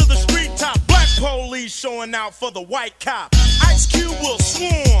down to the street top. Black police showing out for the white cop. Ice Cube will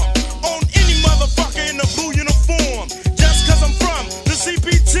swarm on any motherfucker in a blue uniform. Just cause I'm from the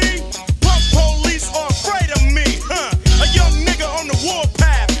CPT, punk police are afraid of me, huh? A young nigga on the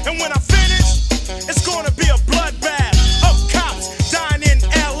warpath, and when I finish, it's gonna be a bloodbath of cops dying in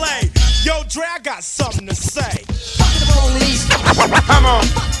LA. Yo, Dre, I got something to say. Fuck the police. Come on.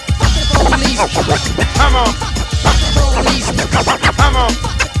 Fuck the police. Come on. Fuck the police. Come on.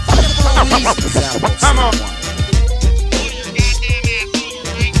 Fuck the police. Come on.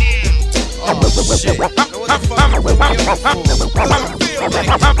 Oh shit.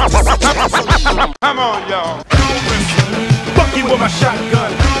 Come on, y'all. Fuck you with my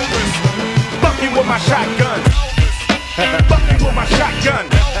shotgun. Fuck you with my shotgun. Fuck you with my shotgun.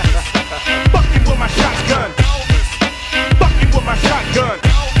 Fuck you with my shotgun. Fuck you with my shotgun.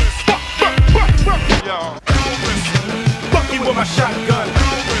 Fuck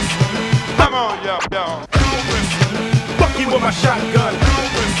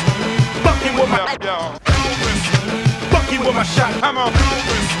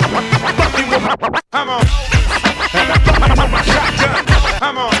Fucking with my, come on. Fucking with my shotgun.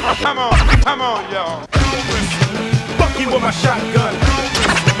 Come on, y'all. Fucking with my shotgun.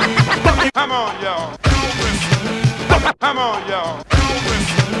 Fucking, come on, y'all. Come on, y'all.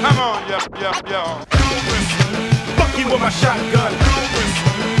 Come on, y'all. Fucking with my shotgun.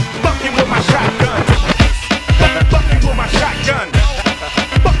 Fucking with my shotgun. Fucking with my shotgun.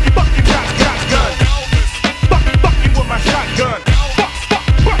 Fucking shotgun. Fucking with my shotgun.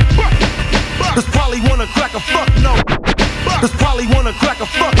 Does probably wanna crack a fuck? No. Does probably wanna crack a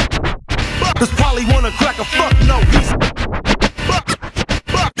fuck? Does probably wanna crack a fuck? No.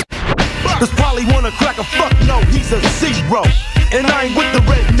 Does probably wanna crack a fuck? No. He's a zero, and I ain't with the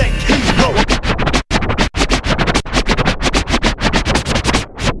redneck hero.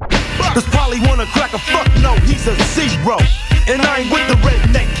 Does probably wanna crack a fuck? No. He's a zero, and I ain't with the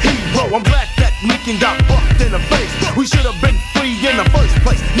redneck hero. I'm glad that Nothin got bucked in the face. We should have been free in the first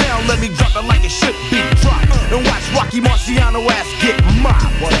place. Now let me drop it like it should be dropped, and watch Rocky Marciano ass get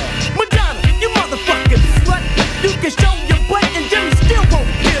mobbed. Madonna, you motherfucking slut. You can show your butt and Jimmy still won't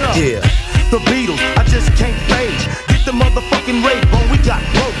get up. Yeah, the Beatles, I just can't fade. Get the motherfucking rape on, we got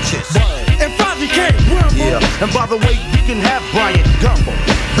roaches. And Fozzy can't rumble. Yeah, and by the way, you can have Brian Gumble.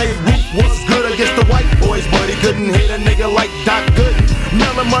 Babe Ruth was good against the white boys, but he couldn't hit a nigga like Doc Gooden.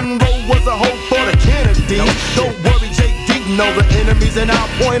 Marilyn Monroe was a hoe for the Kennedys. Don't worry, JD know the enemies, and I'll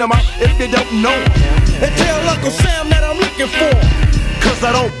point them out if you don't know them. And tell Uncle Sam that I'm looking for, cause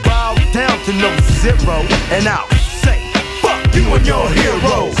I don't bow down to no zero. And I'll say, fuck you and your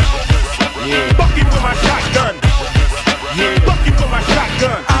heroes. Fucking with my shotgun. Fucking with my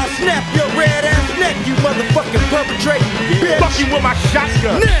shotgun. I'll snap your red ass neck, you motherfucking perpetrator. Fucking with my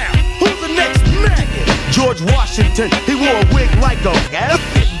shotgun. Now, who's the next maggot? George Washington, he wore a wig like a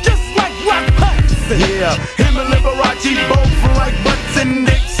just like Rock Hudson. Yeah, him and Liberace both like butts and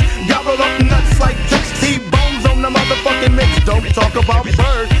dicks. Gobbled up nuts like tricks. T-bones on the motherfucking mix. Don't talk about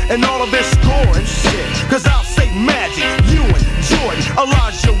Bird and all of this score and shit, cause I'll say Magic, Ewan, Jordan,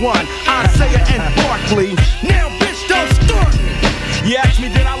 Elijah One, Isaiah and Barkley. Now bitch, don't start me. You asked me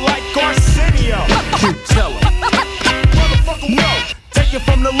did I like Arsenio? You tell him. No, take it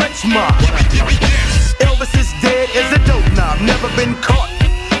from the lynch mob. Elvis is dead as a dope knob, never been caught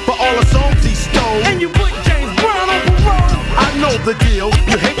for all the songs he stole. And you put James Brown on parole. I know the deal,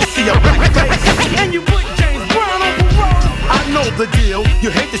 you hate to see a black face. And you put James Brown on parole. I know the deal, you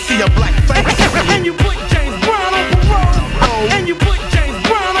hate to see a black face. And you put James Brown on parole. Oh. And you put James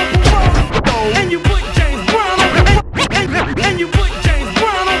Brown on parole. Oh. And you put James Brown on parole. And you put James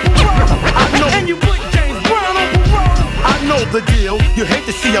Brown on parole. I know. And you put James Brown on parole. I know the deal, you hate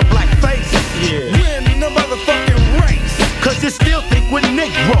to see a black face. Yeah. Win the motherfucking race, cause you still think we're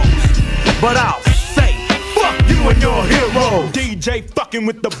Negroes. But I'll say, fuck you and your hero. DJ fucking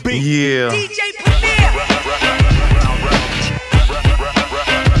with the beat. Yeah. DJ Premier.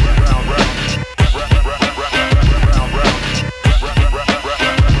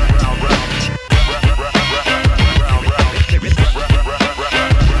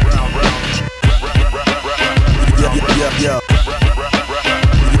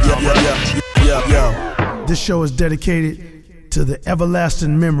 This show is dedicated to the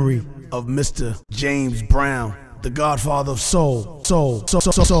everlasting memory of Mr. James Brown, the Godfather of Soul. Soul. You know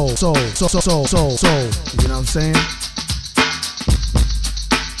what I'm saying?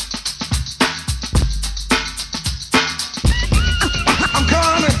 I'm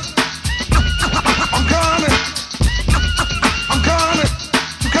coming.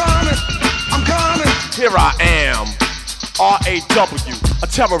 Here I am, R.A.W., a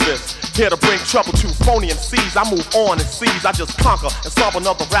terrorist. Here to bring trouble to phony MCs. I move on and seize. I just conquer and solve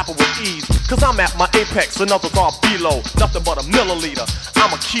another rapper with ease. Cause I'm at my apex and others are below. Nothing but a milliliter.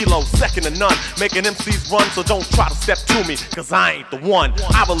 I'm a kilo, second to none. Making MCs run, so don't try to step to me. Cause I ain't the one.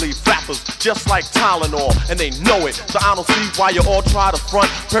 I believe rappers just like Tylenol, and they know it. So I don't see why you all try to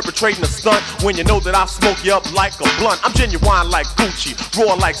front, perpetrating a stunt when you know that I smoke you up like a blunt. I'm genuine like Gucci,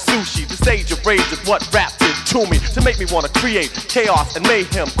 raw like sushi. The stage of rage is what rap did to me, to make me wanna create chaos and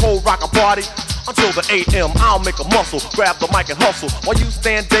mayhem. Cold rock a party until the AM. I'll make a muscle, grab the mic and hustle. While you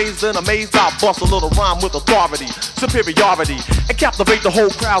stand dazed and amazed, I'll bust a little rhyme with authority, superiority, and captivate the whole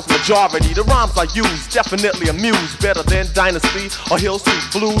crowd's majority. The rhymes I use definitely amuse, better than Dynasty or Hill Street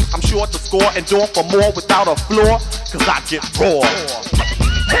Blues. I'm sure to score and door for more without a floor, cause I get raw.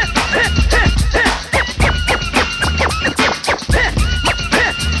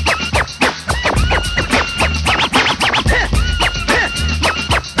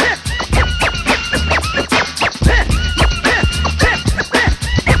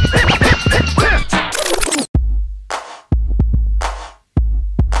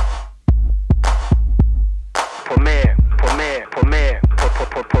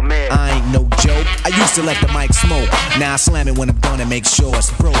 used to let the mic smoke. Now I slam it when I'm done and make sure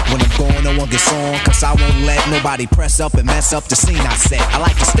it's broke. When I'm gone, no one gets on, cause I won't let nobody press up and mess up the scene I set. I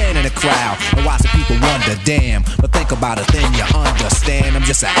like to stand in the crowd and watch the people wonder, damn. But think about it, then you understand. I'm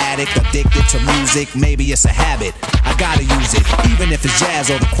just an addict, addicted to music. Maybe it's a habit, I gotta use it. Even if it's jazz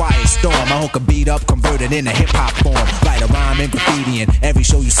or the quiet storm, I hook a beat up, convert it into hip-hop form. Write a rhyme and graffiti in every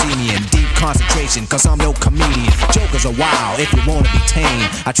show you see me in. Deep concentration, cause I'm no comedian. Jokers are wild, if you wanna be tame.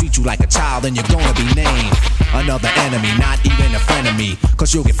 I treat you like a child and you're gonna be named another enemy, not even a friend of me.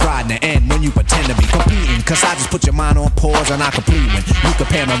 Cause you'll get fried in the end when you pretend to be competing. Cause I just put your mind on pause and I complete when you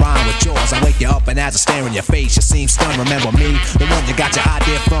compare my rhyme with yours. I wake you up and as I stare in your face, you seem stunned. Remember me, the one you got your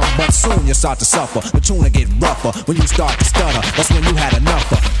idea from. But soon you start to suffer, the tune will get rougher. When you start to stutter, that's when you had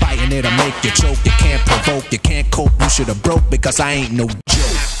enough of fighting it'll make you choke. You can't provoke, you can't cope, you should've broke. Because I ain't no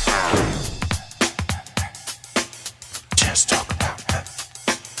joke. Just talk about that.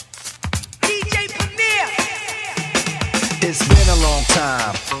 DJ Premier. It's been a long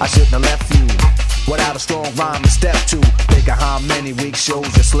time, I shouldn't have left you without a strong rhyme to step to. Think of how many weak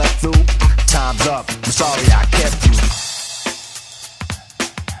shows you slept through. Time's up, I'm sorry I kept you.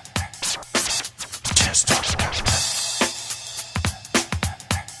 Just talk about that.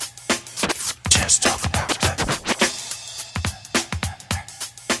 Just talk about that.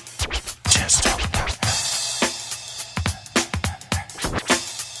 Just talk about that.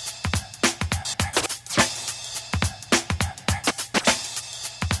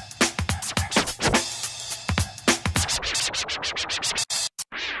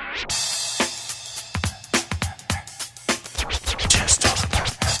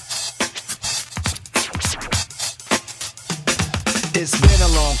 It's been a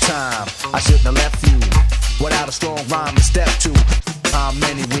long time, I shouldn't have left you without a strong rhyme to step to. How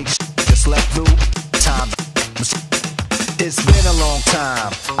many weeks you slept through? Time. It's been a long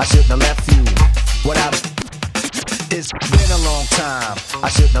time, I shouldn't have left you without a... It's been a long time, I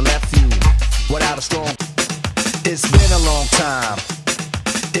shouldn't have left you without a strong... It's been a long time.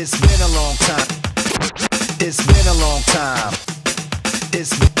 It's been a long time. It's been a long time.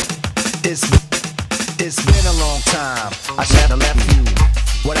 It's been a long time, I shouldn't have left you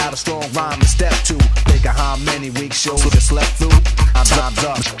without a strong rhyme to step to. Think of how many weak shows you slept through. Time's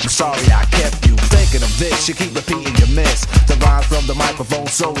up, I'm sorry I kept you. Thinking of this, you keep repeating your miss. The rhyme from the microphone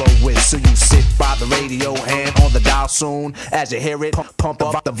solo with. So you sit by the radio, hand on the dial soon. As you hear it, pump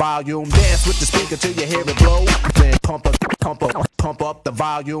up the volume. Dance with the speaker till you hear it blow. Then pump up the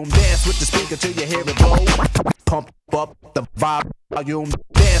volume. Dance with the speaker till you hear it blow. Pump up the volume.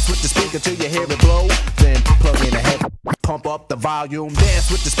 Dance with the speaker till you hear it blow. Then plug in a head. Pump up the volume. Dance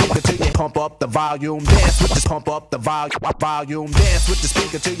with the speaker till you pump up the volume. Dance with the pump up the volume. Dance with the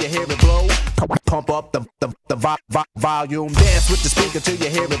speaker till you hear it blow. Pump up the volume. Dance with the speaker till you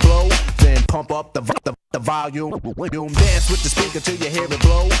hear it blow. Then pump up the volume. Dance with the speaker till you hear it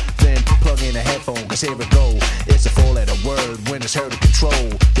blow. Then plug in a headphone, cause here it go. It's a 4-letter word when it's heard to control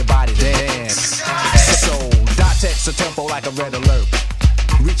your body dance. So dot text a tempo like a red alert.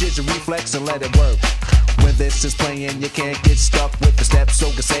 Reaches your reflex and let it work. When this is playing, you can't get stuck with the steps.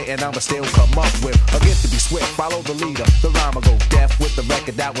 So can say, and I'ma still come up with a gift to be swift. Follow the leader, the rhyme will go deaf with the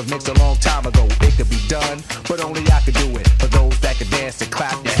record that was mixed a long time ago. It could be done, but only I could do it. For those that can dance and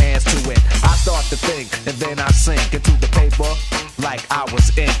clap your hands to it. I start to think, and then I sink into the paper like I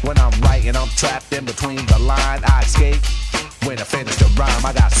was ink. When I'm writing, I'm trapped in between the line. I escape when I finish the rhyme.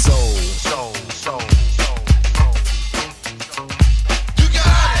 I got soul.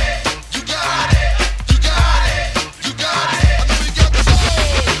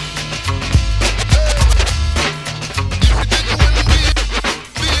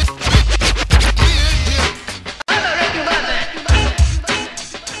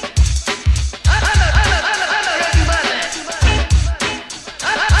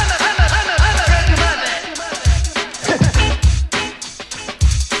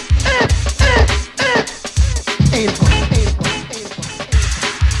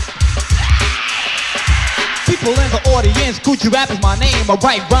 Coochie rap is my name. I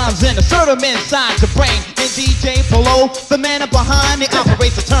write rhymes and assert them inside your brain. And DJ Polo, the man up behind me,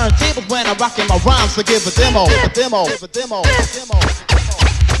 operates the turntables when I'm rocking my rhymes. So give a demo,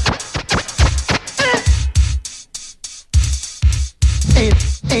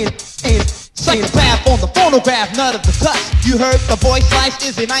 Psychopath on the phonograph, none of the touch. You heard the voice slice,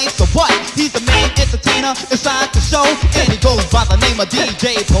 is he nice or what? He's the main entertainer inside the show, and he goes by the name of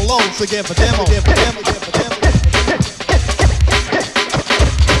DJ Polo. So give a demo.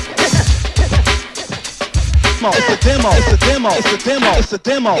 It's a demo.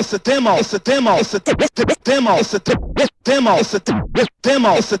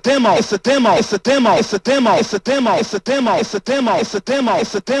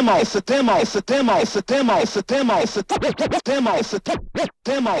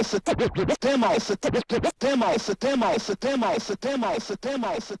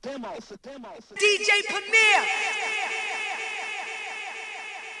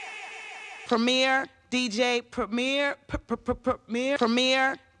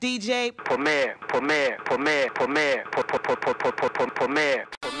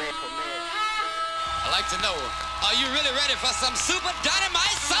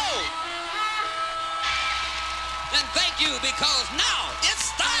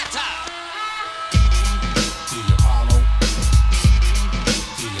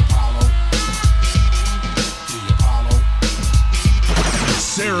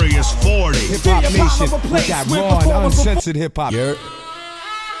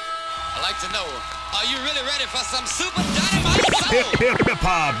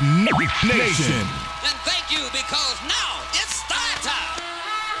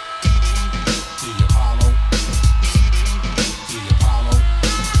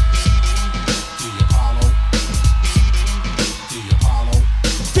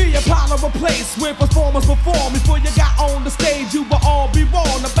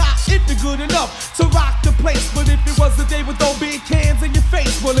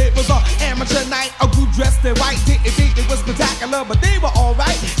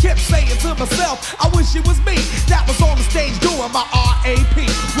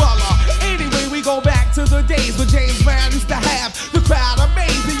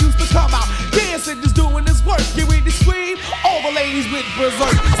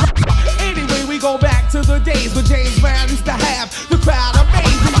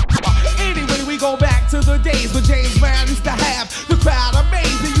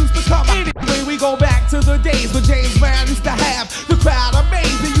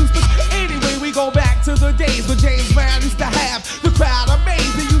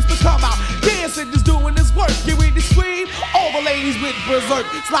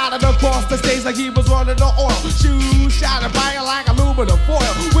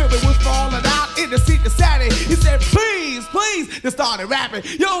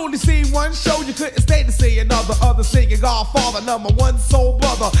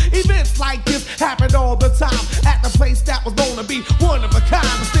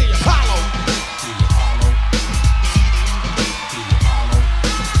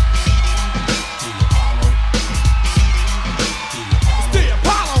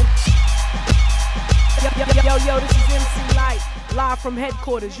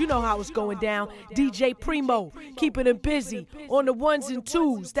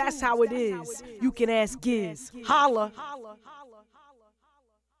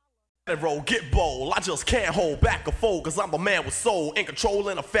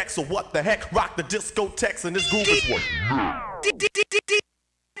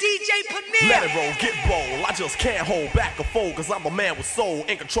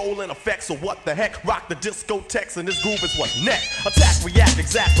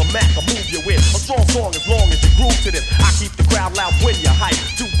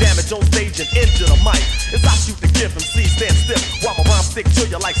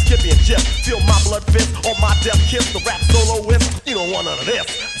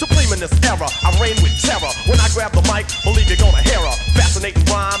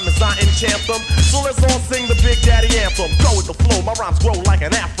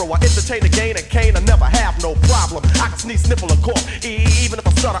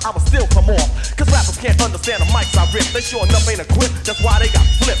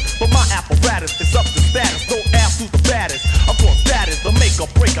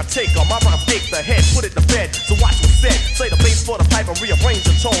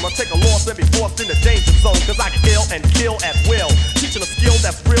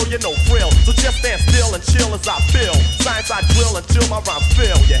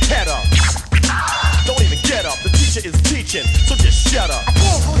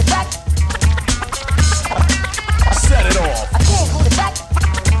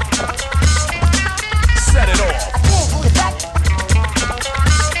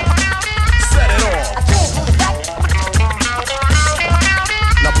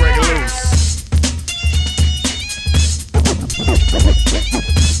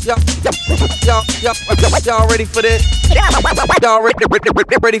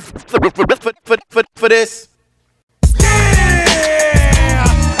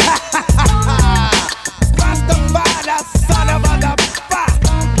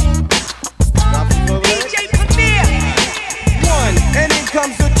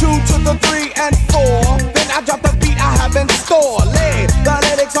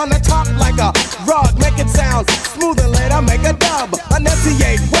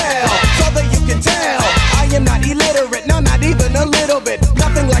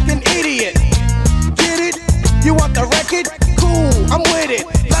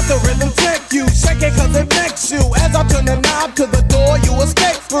 knob to the door you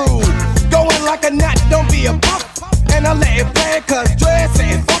escape through. Going like a nut, don't be a pop. And I let it play, cause dress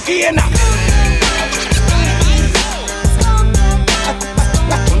ain't funky enough.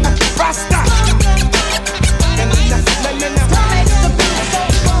 Rasta.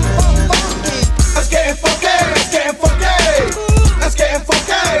 Let's get funky, let's get funky. Let's get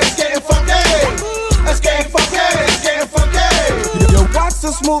funky, let's get funky. Let's get funky, let's get funky. Yo, watch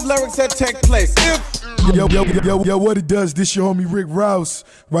the smooth lyrics that take place. Yo, what it does, this your homie Rick Rouse.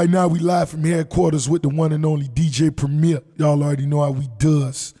 Right now we live from headquarters with the one and only DJ Premier. Y'all already know how we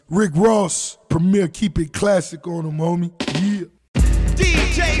does. Rick Ross, Premier, keep it classic on him, homie. Yeah.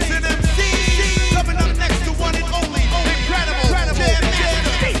 DJs and MCs coming up next to one and only incredible jam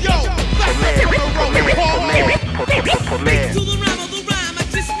master. Yo, let's go to rolling ball. To the rhyme I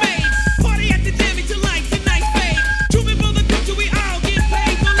just made. Party at the jam till lights and night fade. Trooping for the culture, we all get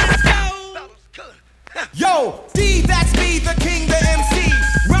paid. So let's go. Yo, D, that's me, the king, the MC.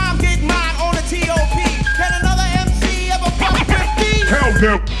 Rhyme get mine on a T.O.P. Can another MC ever pop 50? Hell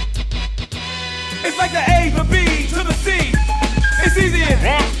no. It's like the A, the B, to the C. It's easy as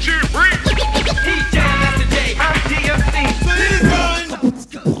 1, 2, 3. He jam, that's the J, I'm DMC. So it run.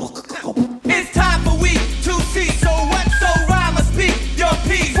 It's time for week 2C. So what? So rhyme or speak your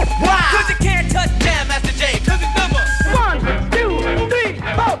piece. Why? Cause you can't touch jam, that's the J. Cause it's number 1, 2, 3,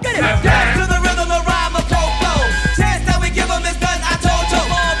 4. Get it. Dance to the rhythm, the rhyme, the flow. Chance that we give them is done, I told you.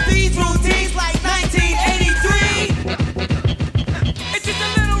 All these routines like 1983. It's just a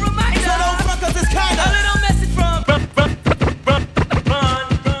little reminder. So don't front cause it's kinda a little message from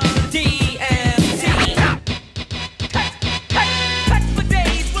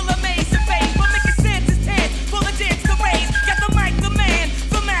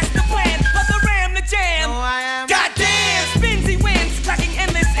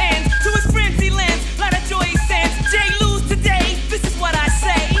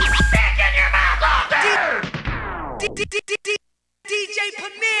DJ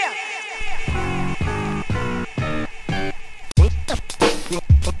Premier.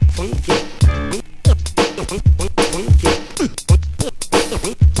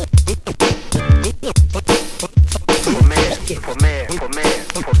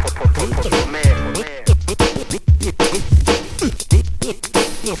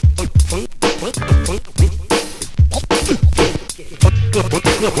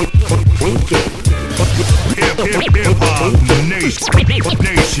 Hip-hop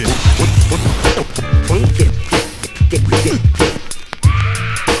nation.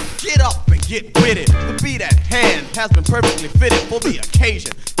 Get up and get with it. The beat at hand has been perfectly fitted for the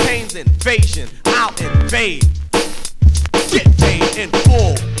occasion. Kane's invasion, I'll invade. Get paid in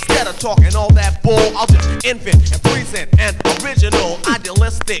full. Instead of talking all that bull, I'll just invent and present an original,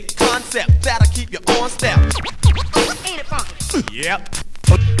 idealistic concept that'll keep you on step. Ain't it funky? Yep.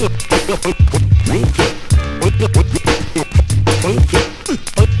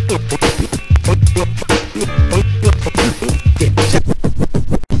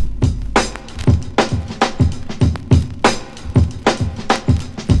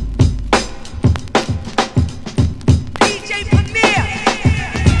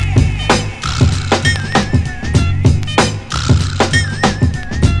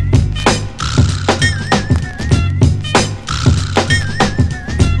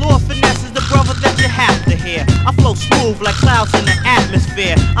 Like clouds in the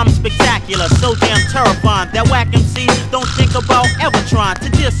atmosphere, I'm spectacular, so damn terrifying that whack MCs don't think about ever trying to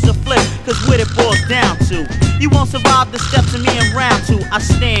diss or flip, cause what it boils down to, you won't survive the steps of me in round 2. I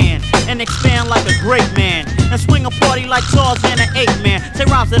stand and expand like a great man, and swing a party like Tarzan and 8-man. Say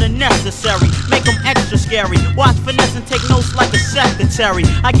rhymes that are necessary, make them extra scary. Watch finesse and take notes like a secretary.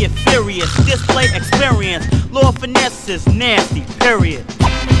 I get furious, display experience. Lord Finesse is nasty, period.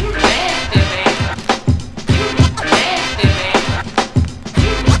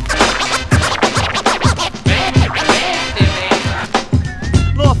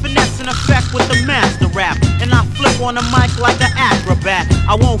 With the master rap, and I flip on the mic like an acrobat.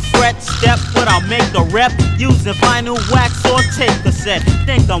 I won't fret, step, but I'll make a rep using vinyl, wax, or tape cassette.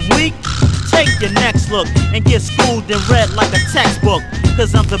 Think I'm weak? Take your next look and get schooled and read like a textbook.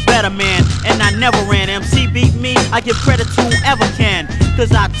 Cause I'm the better man, and I never ran. MC beat me, I give credit to whoever can.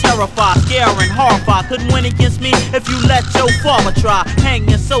 Cause I terrify, scare, and horrify. Couldn't win against me if you let your father try. Hang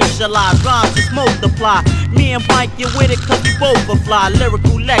and socialize, rhymes just multiply. Me and Mike get with it cause we both are fly.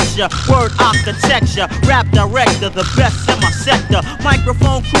 Lyrical lecture, word architecture, rap director, the best in my sector.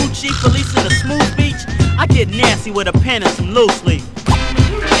 Microphone crew chief, releasing a smooth speech. I get nasty with a pen and some loose leaf.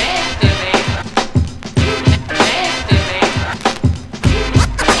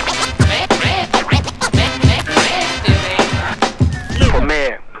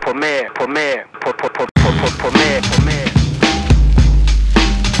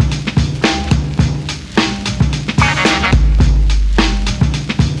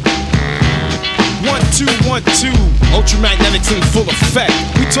 2, 1, 2. Ultramagnetics in full effect.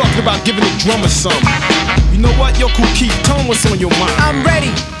 We talking about giving the drummer some. You know what? Yo, Cool Keith, tell him what's on your mind. I'm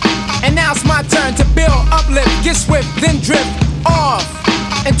ready. And now it's my turn to build, uplift, get swift, then drift off.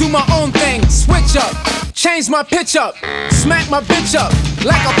 And do my own thing, switch up, change my pitch up, smack my bitch up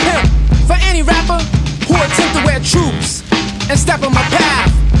like a pimp. For any rapper who attempt to wear troops and step on my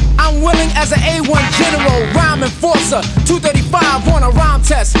path, I'm willing as an A1 general, rhyme enforcer, 235 on a rhyme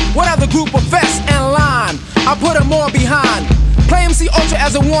test. What other group of vests and line? I put them all behind. Play MC Ultra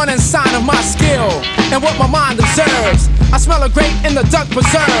as a warning sign of my skill and what my mind deserves. I smell a grape in the duck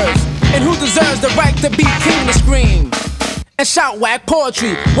preserves. And who deserves the right to be king to scream and shout whack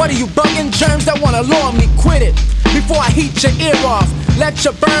poetry? What are you bugging? Germs that wanna lure me, quit it before I heat your ear off. Let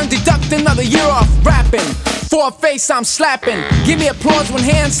your burn deduct another year off rapping. For a face I'm slapping. Give me applause when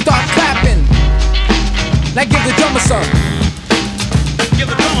hands start clapping. Now give the drummer some. Give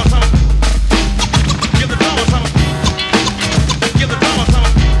the drummer some. Give the drummer some. Give the drummer some.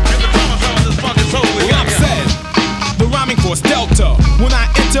 Give the drummer some of this fucking soul we got. Said the rhyming force delta. When I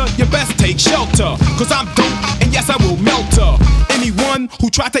enter, you best take shelter. Cause I'm dope, and yes I will melt her. Anyone who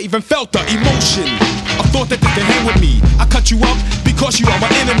tried to even felt the emotion, I thought that they could hang with me. I cut you up because you are my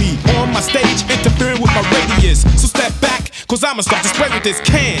enemy. On my stage, interfering with my radius. So step back, cause I'ma start to spray with this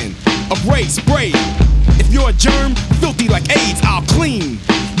can of ray spray. If you're a germ, filthy like AIDS, I'll clean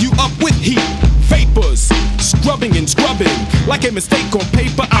you up with heat, vapors, scrubbing and scrubbing. Like a mistake on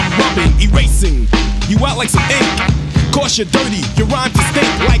paper, I'm rubbing, erasing you out like some ink. Cause you're dirty, your rhymes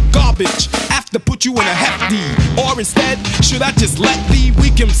stink like garbage. After put you in a hefty, or instead, should I just let the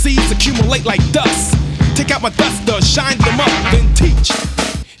weak MCs accumulate like dust? Take out my duster, shine them up, then teach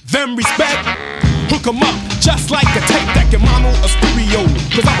them respect. Hook 'em up, just like a tape deck in mono or stereo.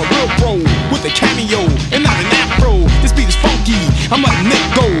 Cause I'm a real pro, with a cameo, and not an afro. This beat is funky, I'm letting it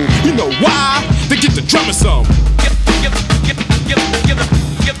go. You know why? To get the drummer some. Give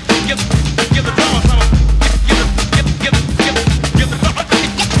the drummer some.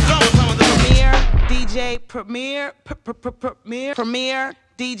 Premier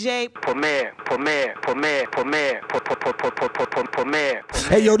DJ Premier.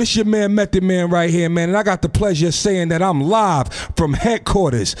 Hey yo, this your man Method Man right here, man, and I got the pleasure of saying that I'm live from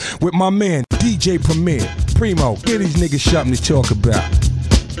headquarters with my man DJ Premier. Primo, give these niggas something to talk about.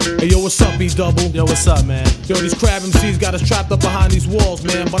 Hey yo, what's up, B-Double? Yo, what's up, man? Yo, these crab MCs got us trapped up behind these walls,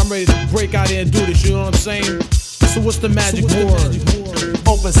 man, but I'm ready to break out here and do this, you know what I'm saying? So what's the magic word?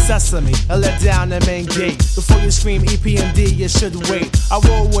 Open sesame and let down the main gate. Before you scream EPMD, you should wait. I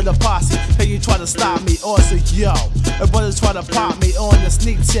roll with a posse, hey, you try to stop me, or say yo. My brothers try to pop me on the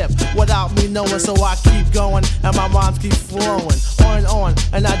sneak tip without me knowing, so I keep going and my rhymes keep flowing. On,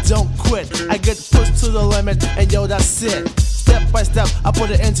 and I don't quit. I get pushed to the limit, and yo, that's it. Step by step, I put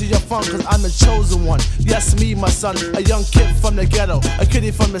it into your funk, cause I'm the chosen one. Yes, me, my son, a young kid from the ghetto, a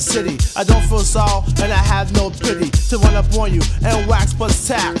kiddie from the city. I don't feel sorrow, and I have no pity to run up on you and wax plus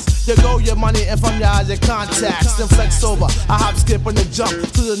tax. You go your money and from your eyes your contacts. Then flex over, I hop, skip, and the jump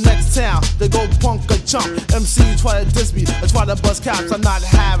to the next town. They go punk or chump. MC try to diss me, or try to bust caps, I'm not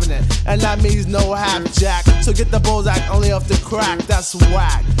having it. And that means no half jack. So get the Bozak only off the crack, that's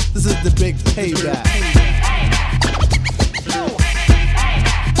whack. This is the big payback.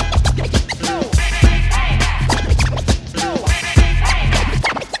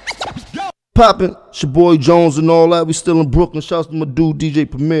 Poppin', it's your boy Jones and all that. We still in Brooklyn. Shouts to my dude DJ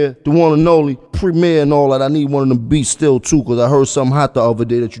Premier, the one and only Premier and all that. I need one of them beats still too, cause I heard something hot the other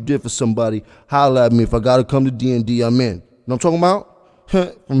day that you did for somebody. Holla at me if I gotta come to D&D. I'm in. You know what I'm talking about?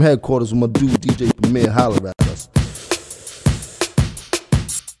 From headquarters with my dude DJ Premier. Holla at us.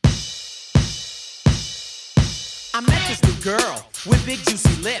 I met this new girl with big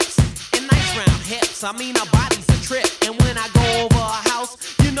juicy lips and nice round hips. I mean, her body's a trip. And when I go over her house,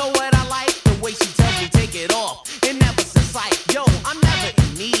 you know what I like? The way she tells me take it off. And never says like, yo, I'm never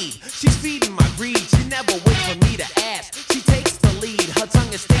in need. She's feeding my greed. She never waits for me to ask. She takes the lead. Her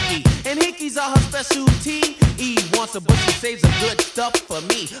tongue is sticky. And hickeys are her specialty. Eve wants a but she saves the good stuff for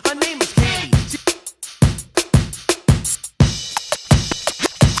me. Her name is Candy.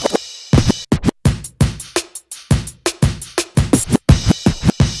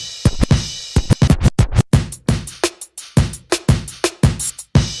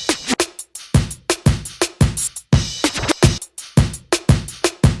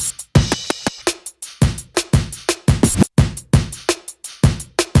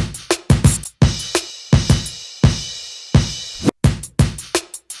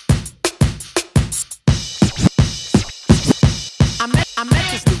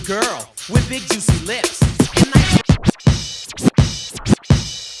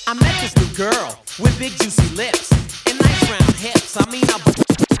 I met this new girl with big juicy lips and nice round hips. I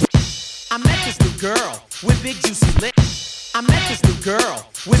met this new girl with big juicy lips. I met this new girl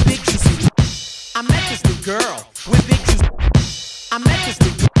with big juicy lips. I met this new girl with big juicy. I met this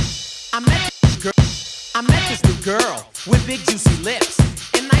new girl. I met this girl. I met this new girl with big juicy lips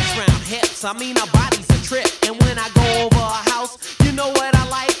and nice round hips. I mean, her body's a trip. And when I go over her house, you know what I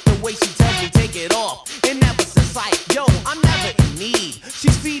like? The way she tells me take it off. It never says like, yo, I'm never in need.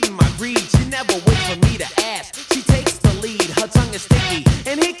 She's feeding my greed. She never waits for me to ask. She takes the lead. Her tongue is sticky,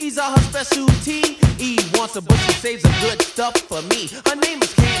 and hickeys are her specialty. Eve wants a but she saves the good stuff for me. Her name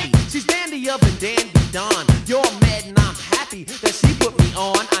is Candy. She's dandy of and dandy Don. You're mad and I'm happy that she put me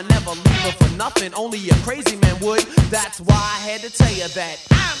on. I never leave her for nothing. Only a crazy man would. That's why I had to tell you that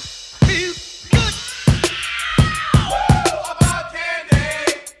I'm feel good. About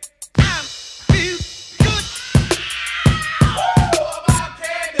Candy. I'm feel good. About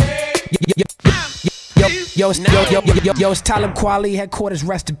Candy. Yo, it's Talib Kweli, headquarters,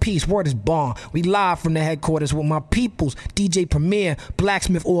 rest in peace. Word is born. We live from the headquarters with my peoples, DJ Premier,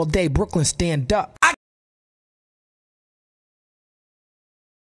 Blacksmith all day, Brooklyn stand up.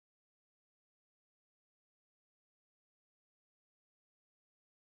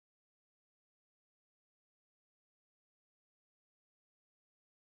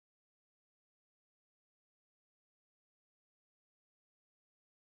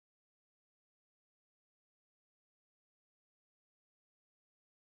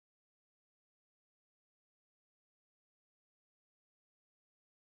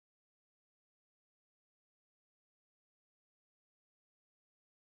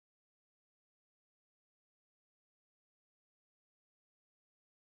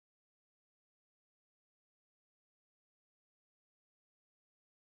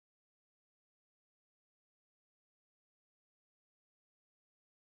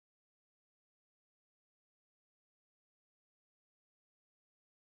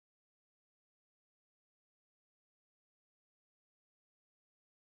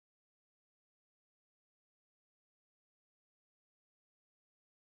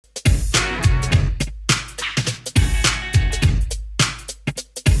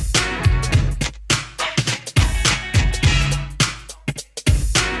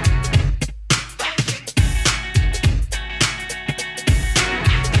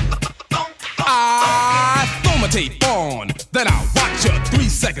 tape on. Then I'll watch you 3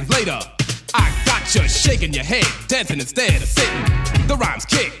 seconds later. I got you shaking your head, dancing instead of sitting. The rhymes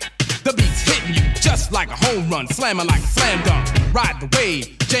kick, the beat's hitting you just like a home run, slamming like a slam dunk. Ride the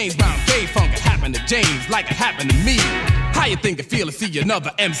wave, James Brown gay funk. It happened to James like it happened to me. How you think it feel to see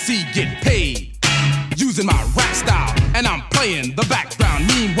another MC get paid? Using my rap style, and I'm playing the background.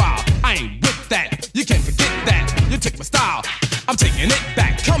 Meanwhile, I ain't with that. You can't forget that. You took my style, I'm taking it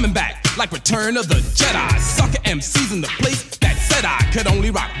back, coming back like Return of the Jedi. Sucker MCs in the place that said I could only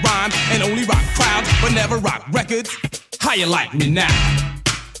rock rhyme and only rock crowds, but never rock records. How you like me now?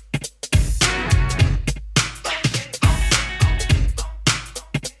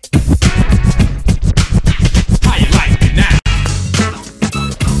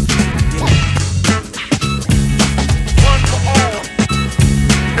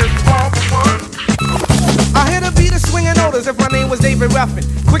 If my name was David Ruffin,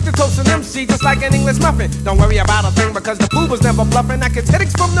 quick to toast an MC just like an English muffin. Don't worry about a thing because the fool was never bluffing. I get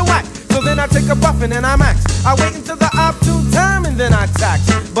headaches from the whack, so then I take a buffin' and I max. I wait until the opportune time and then I tax.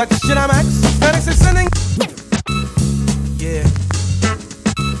 But should I max? Headaches is sinning. Yeah.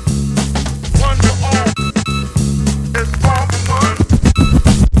 One for all. It's all for one.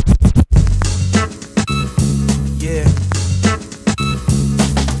 Yeah.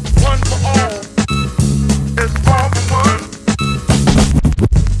 One for all. It's all for one.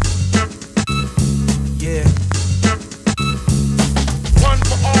 Yeah. One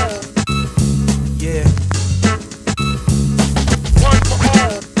for all. Yeah. One for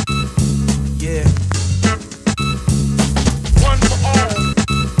all. Yeah. One for all.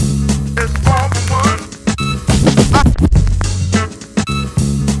 It's all for one.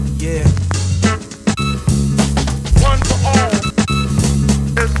 Yeah. One for all.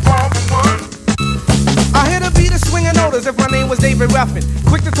 It's all for one. I hear the beat of swinging notice if my name was David Ruffin.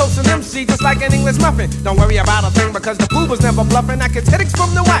 Quick to toast an MC just like an English muffin. Don't worry about a thing because the fool was never bluffing. I get headaches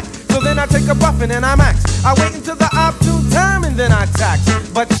from the whack, so then I take a buffin' and I max. I wait until the opportune time and then I tax.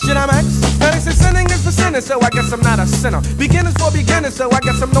 But should I max? Headaches is sinning is for sinners, so I guess I'm not a sinner. Beginners for beginners, so I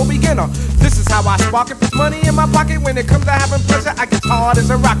guess I'm no beginner. This is how I spark it. There's money in my pocket. When it comes to having pleasure, I get hard as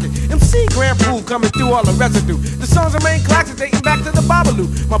a rocket. MC Grand Pool coming through all the residue. The songs remain classics dating back to the Babalu.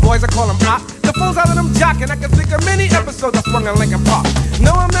 My boys, I call them hot. The phone's out of them jockin'. I can think of many episodes I swung in Lincoln Park.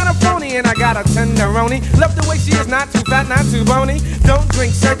 No, I'm not a got a tenderoni. Love the way she is, not too fat, not too bony. Don't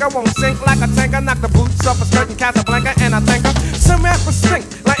drink, shake, I won't sink like a tanker. Knock the boots off a skirt in Casablanca, and I thank her. Some rappers stink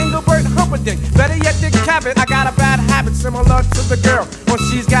like Engelbert Humperdinck. Better yet, Dick Cavett. I got a bad habit similar to the girl when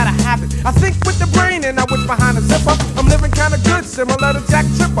she's got a habit. I think with the brain and I wish behind a zipper. I'm living kinda good, similar to Jack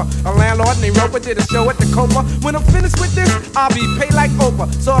Tripper. A landlord named Roper did a show at the Copa. When I'm finished with this, I'll be paid like Oprah.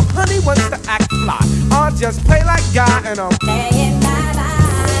 So if honey wants to act fly, I'll just play like Guy and I'm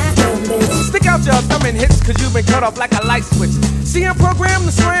stick out your thumb and hits, cause you've been cut off like a light switch. See, I'm programmed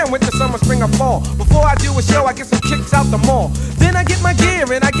to slam with the summer, spring, or fall. Before I do a show, I get some kicks out the mall. Then I get my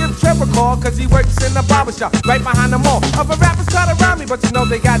gear and I give Trevor a call, cause he works in the barbershop right behind the mall. Other rappers try to rhyme me, but you know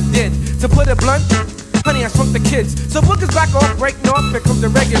they got dead. To put it blunt, honey, I shrunk the kids. So bookers back off, break north, here comes the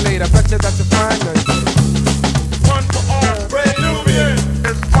regulator. Bet you that you find none. One for all, Red Nubian.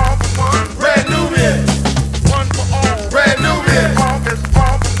 It's all for one, Red Nubian. One for all, Red Nubian. It's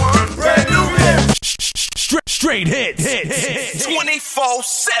all for one, Red Nubian. Straight hits.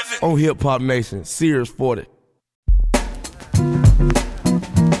 24/7. On Hip Hop Nation, Sears 40.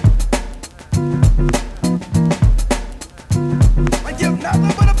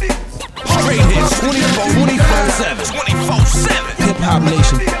 Straight hits 24/7. 24/7. Hip Hop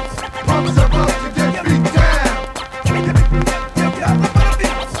Nation.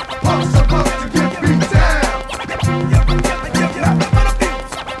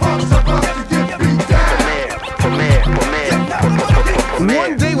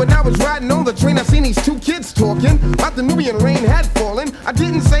 One day when I was riding on the train, I seen these two kids talking about the Nubian rain had fallen. I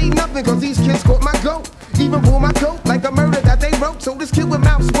didn't say nothing cause these kids caught my goat. Even pulled my coat like a murder that they wrote. So this kid with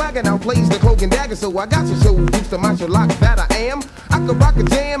mouth swagger now plays the cloak and dagger. So I got to show used to martial lock that I am. I could rock a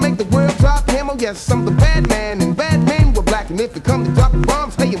jam, make the world drop hammer. Yes, I'm the bad man and bad men were black. And if it come to dropping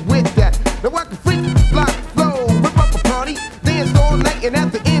bombs, hey, it with that. Now I can freak, block, flow, rip up a party, dance all night and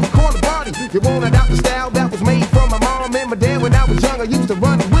at the end call the party. You want it out the style that was made from my mom and my dad when I was young. I used to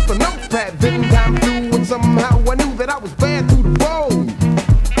run with a notepad, then time flew and somehow I knew that I was bad through the road.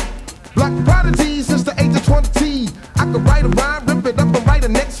 Black prodigy since the age of 20. I could write a rhyme, rip it up and write the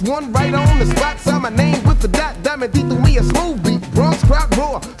next one right on the spot. Sign my name with the dot, diamond D threw me a smooth beat. Bronx crowd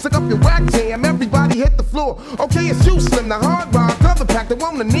roar, suck up your whack jam, everybody hit the floor. Okay, it's you, Slim, the hard rock, cover pack, the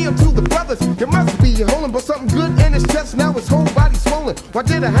one to kneel to the brothers. It must be holding but something good in his chest, now his whole body swollen. Why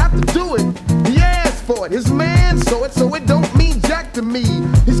did I have to do it? He asked for it, his man saw it, so it don't mean jack to me.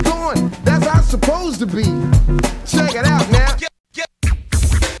 He's gone, that's how it's supposed to be. Check it out now.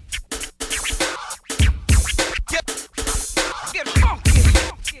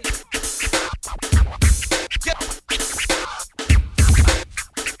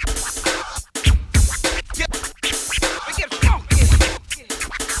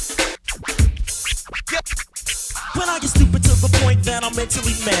 When I get stupid to the point that I'm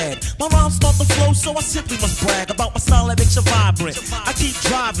mentally mad, my rhymes start to flow, so I simply must brag about my style that makes you vibrant. I keep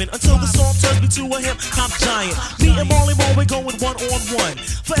driving until the song turns me to a hip-hop giant. Me and Marley Marl, we're going one-on-one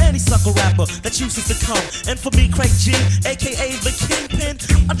for any sucker rapper that chooses to come. And for me, Craig G, a.k.a. the Kingpin,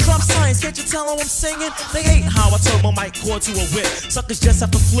 I drop science, can't you tell how I'm singing? They hate how I turn my mic cord to a whip. Suckers just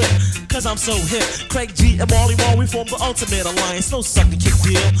have to flip, cause I'm so hip. Craig G and Marley Marl, we form the ultimate alliance. No sucker can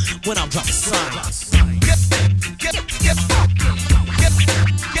deal when I'm dropping science.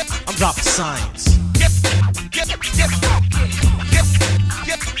 I'm dropping science.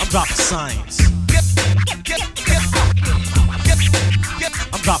 I'm dropping science.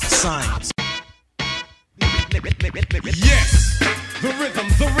 I'm dropping science. Yes, the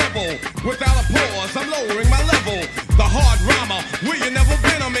rhythm's the rebel. Without a pause, I'm lowering my level. The hard rhymer, where you never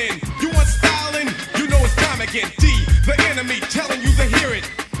been, I'm in. You want styling? You know it's time again. D, the enemy, telling you to hear it.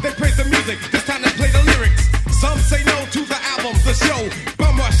 They praise the music, it's time to play the lyrics. Some say no to the album, the show.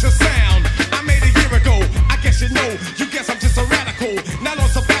 Bum rush the sound. I made a year ago. I guess you know. You guess I'm just a radical. Not on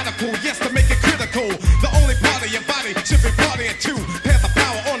sabbatical. Yes, to make it critical. The only part of your body should be partying too. Pass the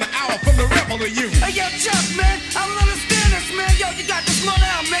power on the hour from the rebel to you. Hey, yo, Chuck, man, I don't understand this, man. Yo, you got this money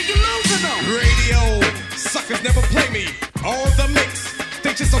out, man. You're losing them. Radio suckers never play me. All the mix.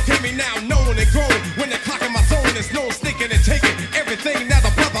 They just okay me now, known and grown. When they're clocking my zone, there's no sneaking and taking everything that the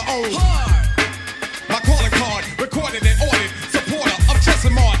brother owns. My calling card, recorded and ordered. Supporter of Chester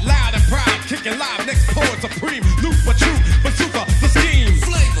Mart, loud and proud, kicking live next poet supreme. Loop but true, bazooka, the scheme.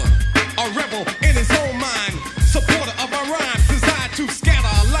 Flavor, a rebel in his own mind. Supporter of my rhymes, designed to scatter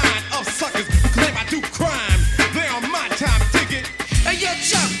a line of suckers who claim I do crime. They on my time, dig it. Hey, yo,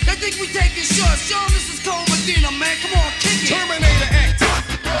 Chuck, I think we take it short. Show them this is Cole Medina, man. Come on, kick it. Terminator X.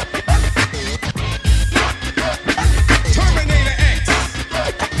 Terminator X.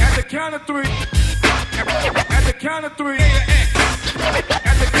 At the count of three. At the count of three.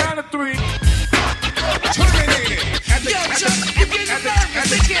 At the count of three.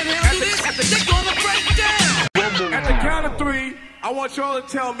 want y'all to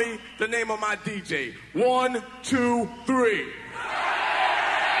tell me the name of my DJ. 1, 2, 3.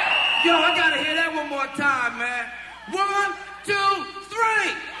 Yo, I gotta hear that one more time, man. 1, 2,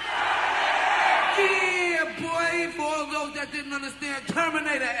 3. Yeah, boy, for all those that didn't understand,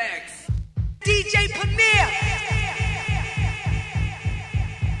 Terminator X. DJ Premier.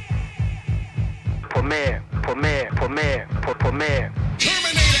 Premier. Terminator X.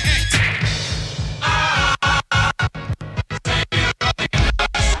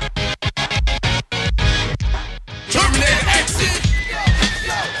 Terminator X.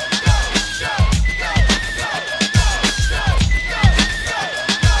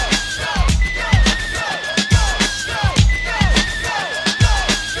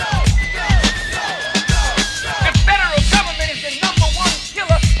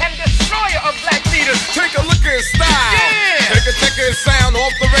 Take a look at his style. Yeah. Take a check of his sound.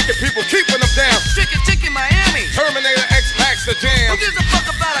 Off the record, people keeping him down. Chicken, Miami. Terminator X packs the jam. Who gives a fuck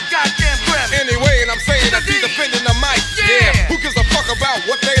about a goddamn Grammy? Anyway, and I'm saying that he's defending the mic. Yeah. Who gives a fuck about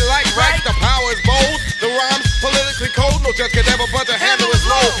what they like, right? The power is bold. The rhymes politically cold. No judge could ever budge a handle his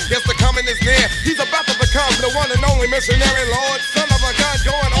load. Yes, the coming is near. He's about to become the one and only missionary lord. Son of a gun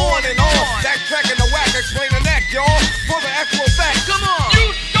going on and on. That track in the whack explaining that, y'all. For the actual fact. Come on.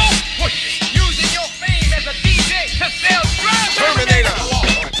 You don't push it. Using your fame as a DJ to sell drugs. Terminator.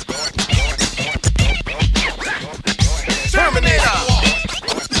 Terminator.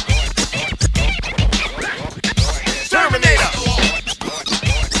 Terminator.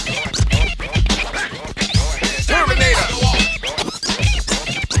 Terminator.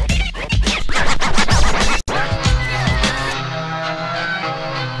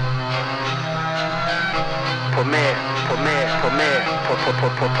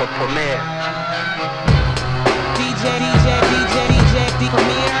 Premier. DJ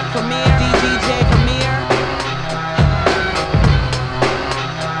Premier, DJ Premier.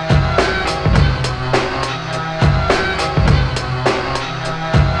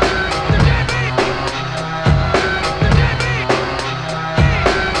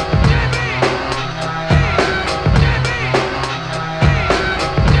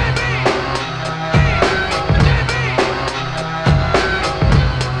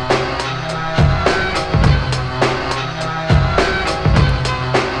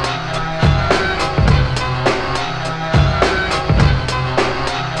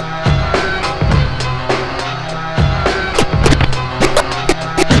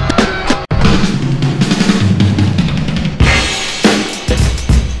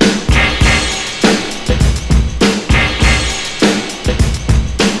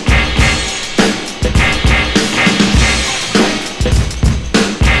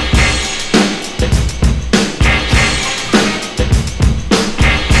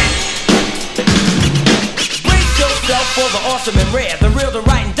 awesome and rare. The real, the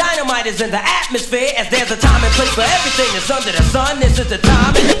right, and dynamite is in the atmosphere. As there's a time and place for everything that's under the sun. This is the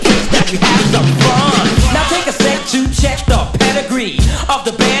time and the place that we have some fun. Now take a sec to check the pedigree of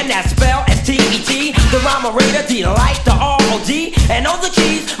the band that's spelled S-T-E-T. The rhyme-a-rater, delight, the R-O-D. And on the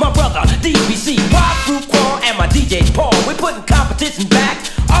keys, my brother, DBC. Wild Fruit Quan and my DJ Paul. We're putting competition back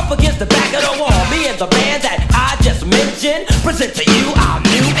up against the back of the wall. Me and the band that I just mentioned present to you our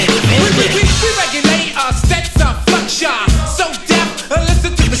new invention. We regulate our sets of fluxure. So deaf,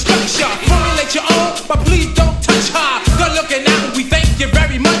 listen to the structure. Formulate your own, but please don't touch her. Good looking out, and we thank you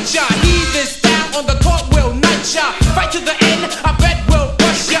very much. Heed this style on the court, will nut ya. Fight to the end, I bet we'll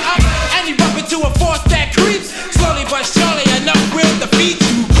bust ya up. And you bump into a force that creeps. Slowly but surely, enough will defeat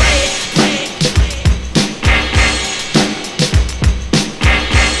you.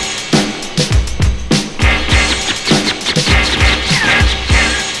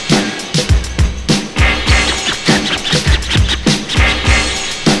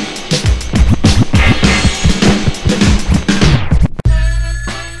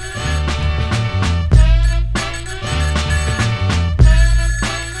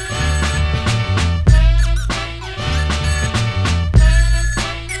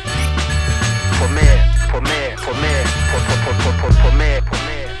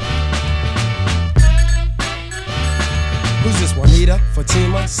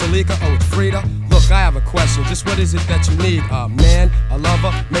 Salika, oh it's Frida. Look, I have a question, just what is it that you need? A man, a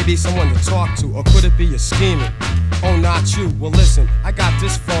lover, maybe someone to talk to, or could it be a scheming? Oh, not you. Well, listen, I got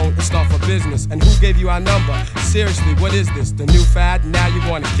this phone, it's not for business. And who gave you our number? Seriously, what is this? The new fad? Now you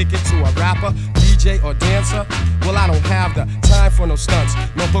want to kick it to a rapper, DJ, or dancer? Well, I don't have the time for no stunts,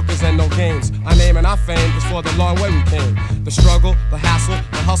 no hookers and no games. Our name and our fame is for the long way we came. The struggle, the hassle,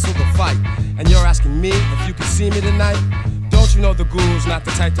 the hustle, the fight. And you're asking me if you can see me tonight? Don't you know the guru's not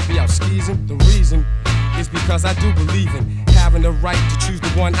the type to be out skeezing? The reason is because I do believe in having the right to choose the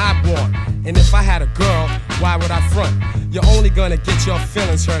one I want. And if I had a girl, why would I front? You're only gonna get your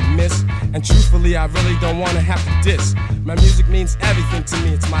feelings hurt, miss. And truthfully, I really don't wanna have to diss. My music means everything to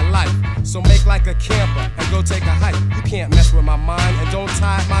me, it's my life. So make like a camper and go take a hike. You can't mess with my mind and don't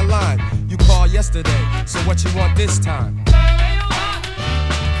tie up my line. You called yesterday, so what you want this time?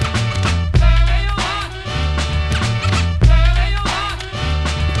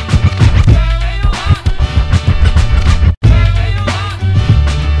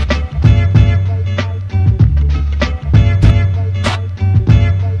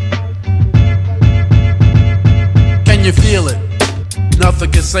 Can you feel it?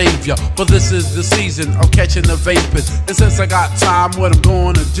 Nothing can save ya, for this is the season of catching the vapors. And since I got time, what I'm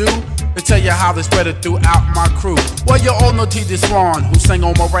gonna do to tell you how they spread it throughout my crew. Well, you all know T. Swan, who sang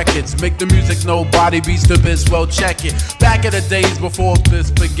on my records. Make the music nobody beats the biz, well check it. Back in the days before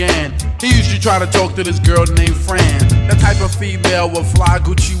this began, he used to try to talk to this girl named Fran. The type of female with fly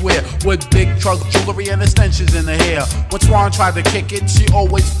Gucci wear, with big truck jewelry and extensions in the hair. When Swan tried to kick it, she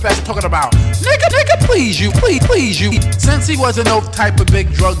always fast talking about, nigga, please you, please you. Since he wasn't no type of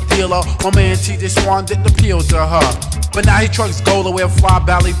big drug dealer, my man T. Swan didn't appeal to her. But now he trucks gold to wear fly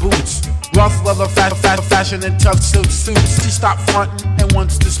ballet boots, rough leather fashion and tough suits. She stopped fronting and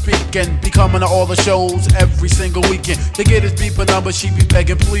wants to speak and be coming to all the shows every single weekend. To get his beeper number, she be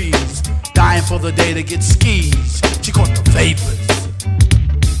begging please, dying for the day to get skis. She caught the vapors.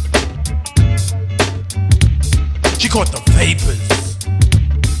 She caught the vapors.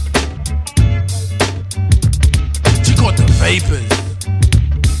 She caught the vapors.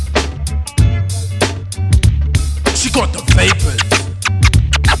 She caught the vapors.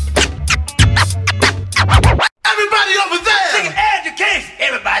 Everybody over there! Seeking education.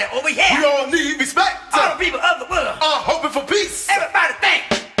 Everybody over here. We all need respect. All the people of the world are hoping for peace. Everybody think.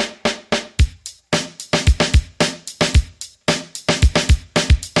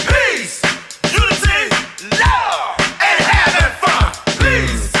 Peace, unity, love, and having fun.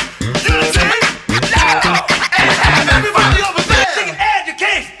 Peace, unity, love, and having everybody over there. Seeking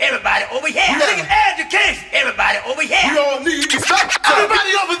education. Everybody over here. Seeking education. Everybody over here. We all need respect.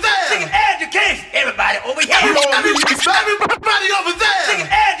 Everybody over there. Seeking education. Everybody over here. We all need respect. Everybody over there. Seeking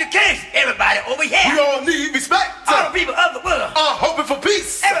education.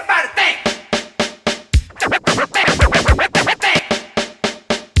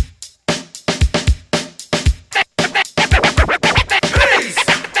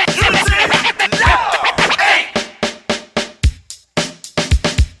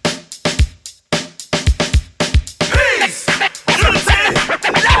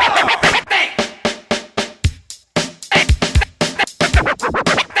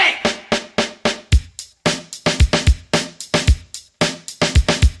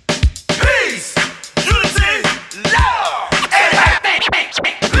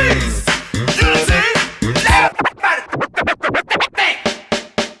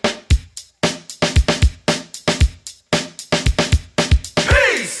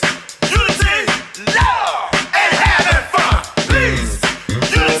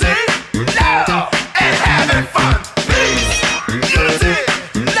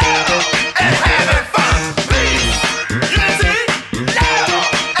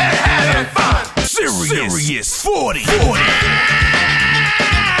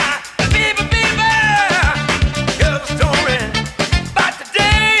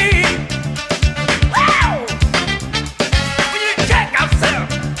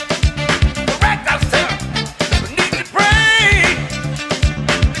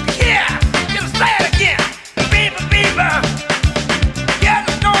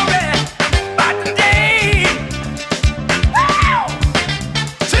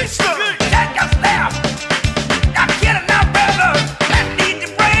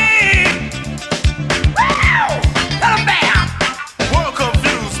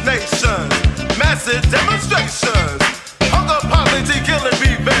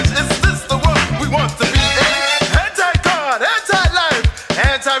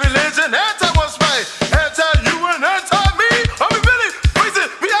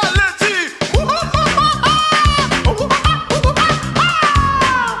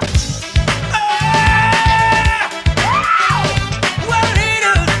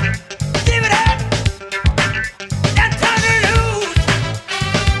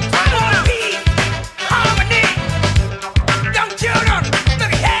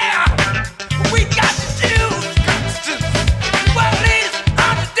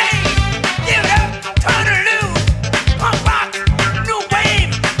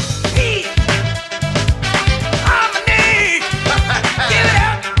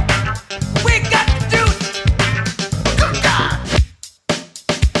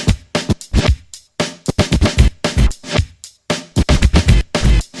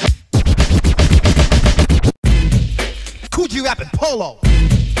 rapping polo.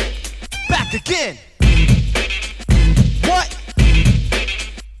 Back again. What?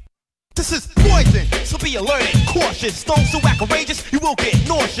 This is poison, so be alert and cautious. Those who act courageous, you will get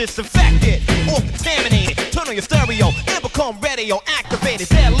nauseous, infected, or contaminated. Turn on your stereo and become radio activated.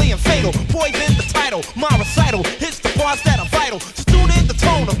 Deadly and fatal, poison the title. My recital hits the parts that are vital. So tune in the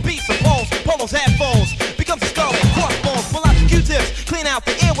tone of beats and poems. Polos, headphones, becomes a skull and crossbones. Pull out your Q-tips, clean out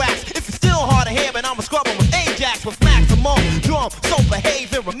the earwax. If you're still hard to hear, but I'm a scrubber with Ajax with maximum drum. So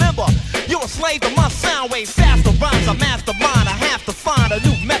behave and remember, you're a slave to my sound wave. Faster rhymes, I mastermind. I have to find a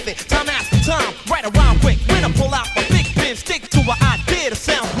new method. Time after time, right around quick. When I pull out my big pen, stick to an idea that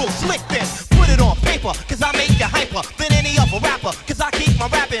sounds real slick. Then put it on paper, cause I make you hyper than any other rapper. Cause I keep my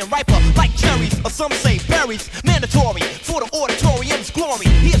rapping riper like cherries, or some say berries. Mandatory for the auditorium's glory.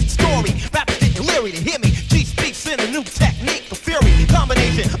 Here's the story, rappers getting leery to hear me. G speaks in a new technique of fury.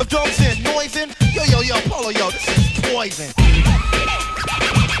 Combination of drums and noise and yo, yo, yo, polo, yo, this is poison.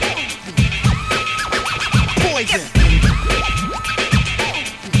 Poison.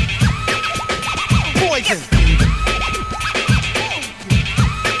 Poison.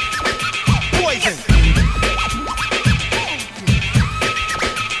 Poison.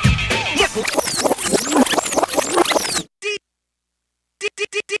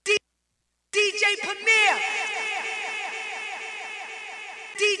 DJ Premier.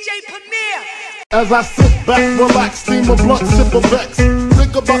 DJ Premier. As I sit back, relax, steam a blunt, sip a Vex.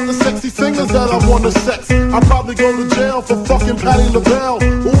 Think about the sexy singers that I wanna sex. I'll probably go to jail for fucking Patti LaBelle.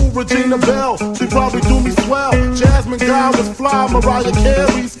 Ooh, Regina Belle, she probably do me swell. Jasmine Guy was fly, Mariah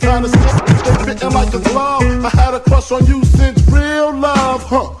Carey's kinda stiff. They fitting like a glove. I had a crush on you since real love,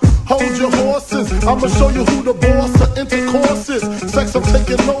 huh? Hold your horses, I'ma show you who the boss of intercourse is. Sex, I'm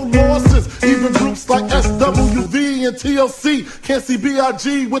taking no losses. Even groups like SWV and TLC can't see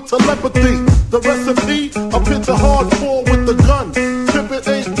B.I.G. with telepathy. The recipe, a picture hardcore with the gun. Pimpin'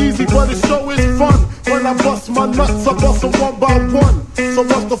 ain't easy, but it sure is fun. When I bust my nuts, I bust them one by one. So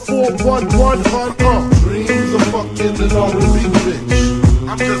what's the 411, hun? Dreams of fucking an R&B bitch.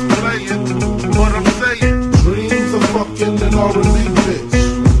 I'm just playing, but I'm saying. Dreams of fucking an R&B bitch.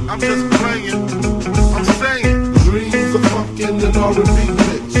 I'm just playing, I'm saying. Dreams of fucking an R&B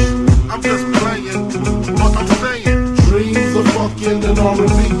bitch. I'm just playing, but I'm saying. Dreams of fucking an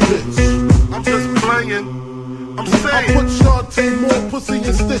R&B bitch. I'm just playing, I'm saying. I put Shantae more pussy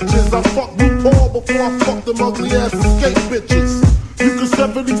in stitches. I fuck RuPaul before I fuck them ugly ass escape bitches. You can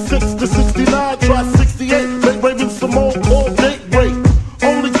 76 to 69, try 68. Make Raven Simone all date rape.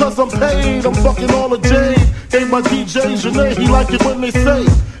 Only cause I'm paid, I'm fucking all the jade. Gave my DJ Janae, he like it when they say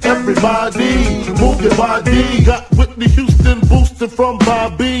everybody, move your body. Got Whitney Houston boosted from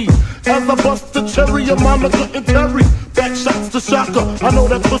Bobby. As I bust the cherry of Monica and Terry. Back shots to Shaka, I know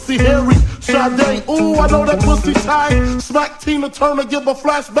that pussy hairy. Sade, ooh, I know that pussy tight. Smack Tina Turner, give her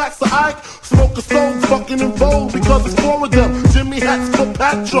flashbacks to Ike. Smoke a stone, fucking in vogue because it's four of them. Jimmy hats for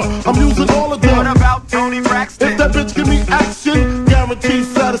Patra, I'm using all of them. What about Tony Braxton? If that bitch give me action, guaranteed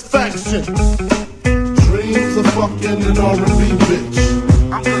satisfaction. Dreams of fucking an R&B bitch.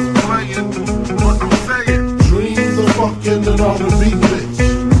 I'm just playing, but I'm saying. Dreams of fucking an R&B bitch.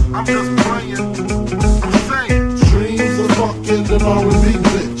 I'm just playing, I'm saying. Dreams of fucking an R&B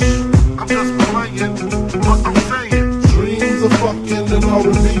bitch. I'm just playing, but I'm saying. Dreams of fucking an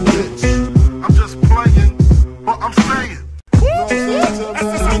R&B bitch. I'm just playing, but I'm saying.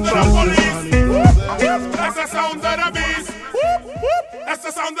 That's the sound of the police. That's the sound of the beast. That's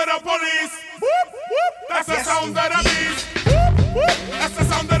the sound of the police. That's the sound of the beast. That's the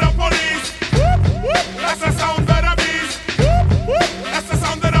sound of the police. That's the sound of the beast. That's the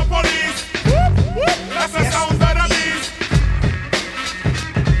sound of the police. That's the sound of the beast.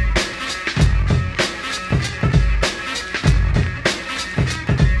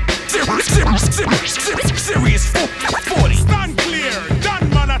 Serious 40. Stand clear, done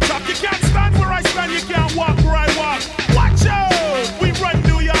man attack. You can't stand where I stand, you can't walk where I walk. Watch out, we run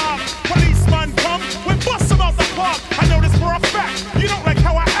New York. Policeman come, we bust them out the park. I know this for a fact, you don't like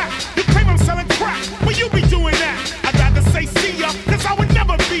how I act. You claim I'm selling crack, but you be doing that. I'd rather say see ya, cause I would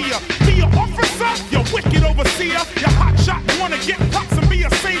never be ya. Be your officer, your wicked overseer. Your hot shot, wanna get props and be a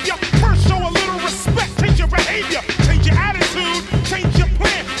savior. First show a little respect, change your behavior. Change your attitude, change your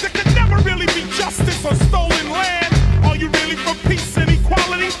plan. There could never really be justice on stolen land. Are you really for peace and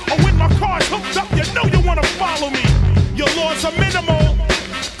equality? Or when my car's hooked up, you know you wanna follow me. Your laws are minimal,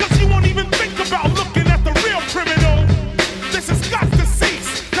 cause you won't even think about looking at the real criminal. This has got to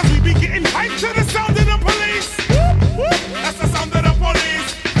cease, cause we be getting hyped to the sound of the police. That's the sound of the police.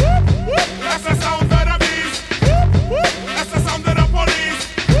 That's the sound of the beast. That's the sound of the police.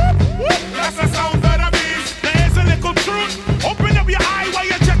 That's the sound of the beast. Now here's a little truth.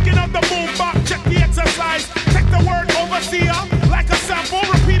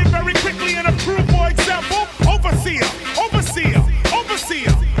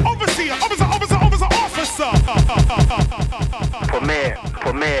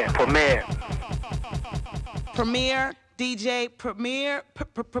 Premier. Premier DJ Premier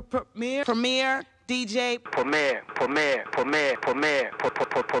DJ Premier.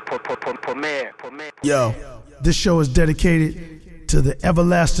 Yo, this show is dedicated to the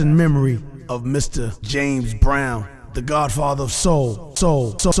everlasting memory of Mr. James Brown, the Godfather of Soul.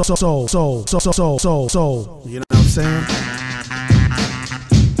 Soul. You know what I'm saying?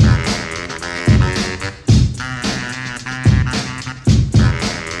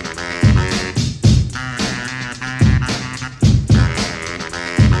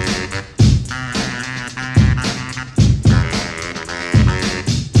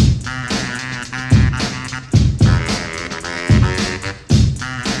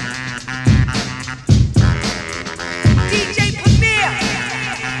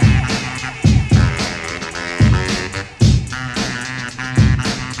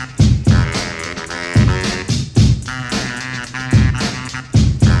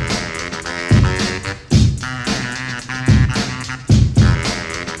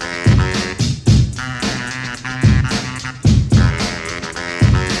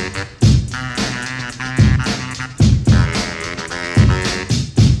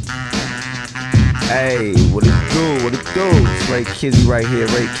 Hey, what it do? It's Ray Kizzy right here,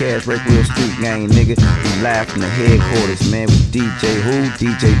 Ray Cash, Ray Real Street Gang, nigga. We live from the headquarters, man, with DJ who?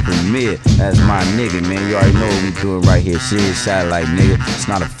 DJ Premier. That's my nigga, man. You already know what we doing right here. Serious satellite, nigga. It's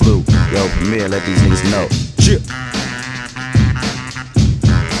not a fluke. Yo, Premier, let these niggas know. Chip.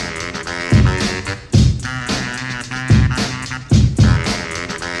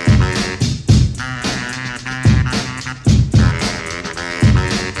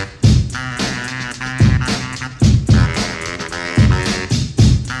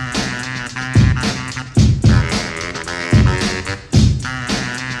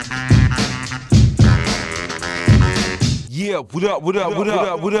 Yeah, what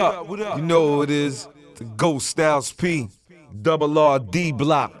up? You know who it is, the Ghost Styles P, Double R D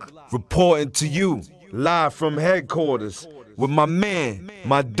Block, reporting to you, live from headquarters, with my man,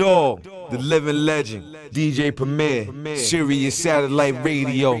 my dog, the living legend, DJ Premier, Sirius Satellite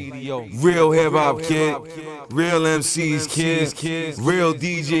Radio, real hip hop kid, real MCs kid, real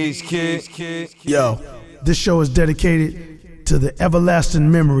DJs kid. Yo, this show is dedicated to the everlasting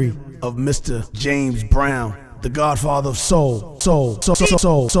memory of Mr. James Brown, the Godfather of Soul. You know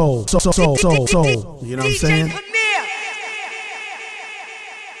what I'm saying?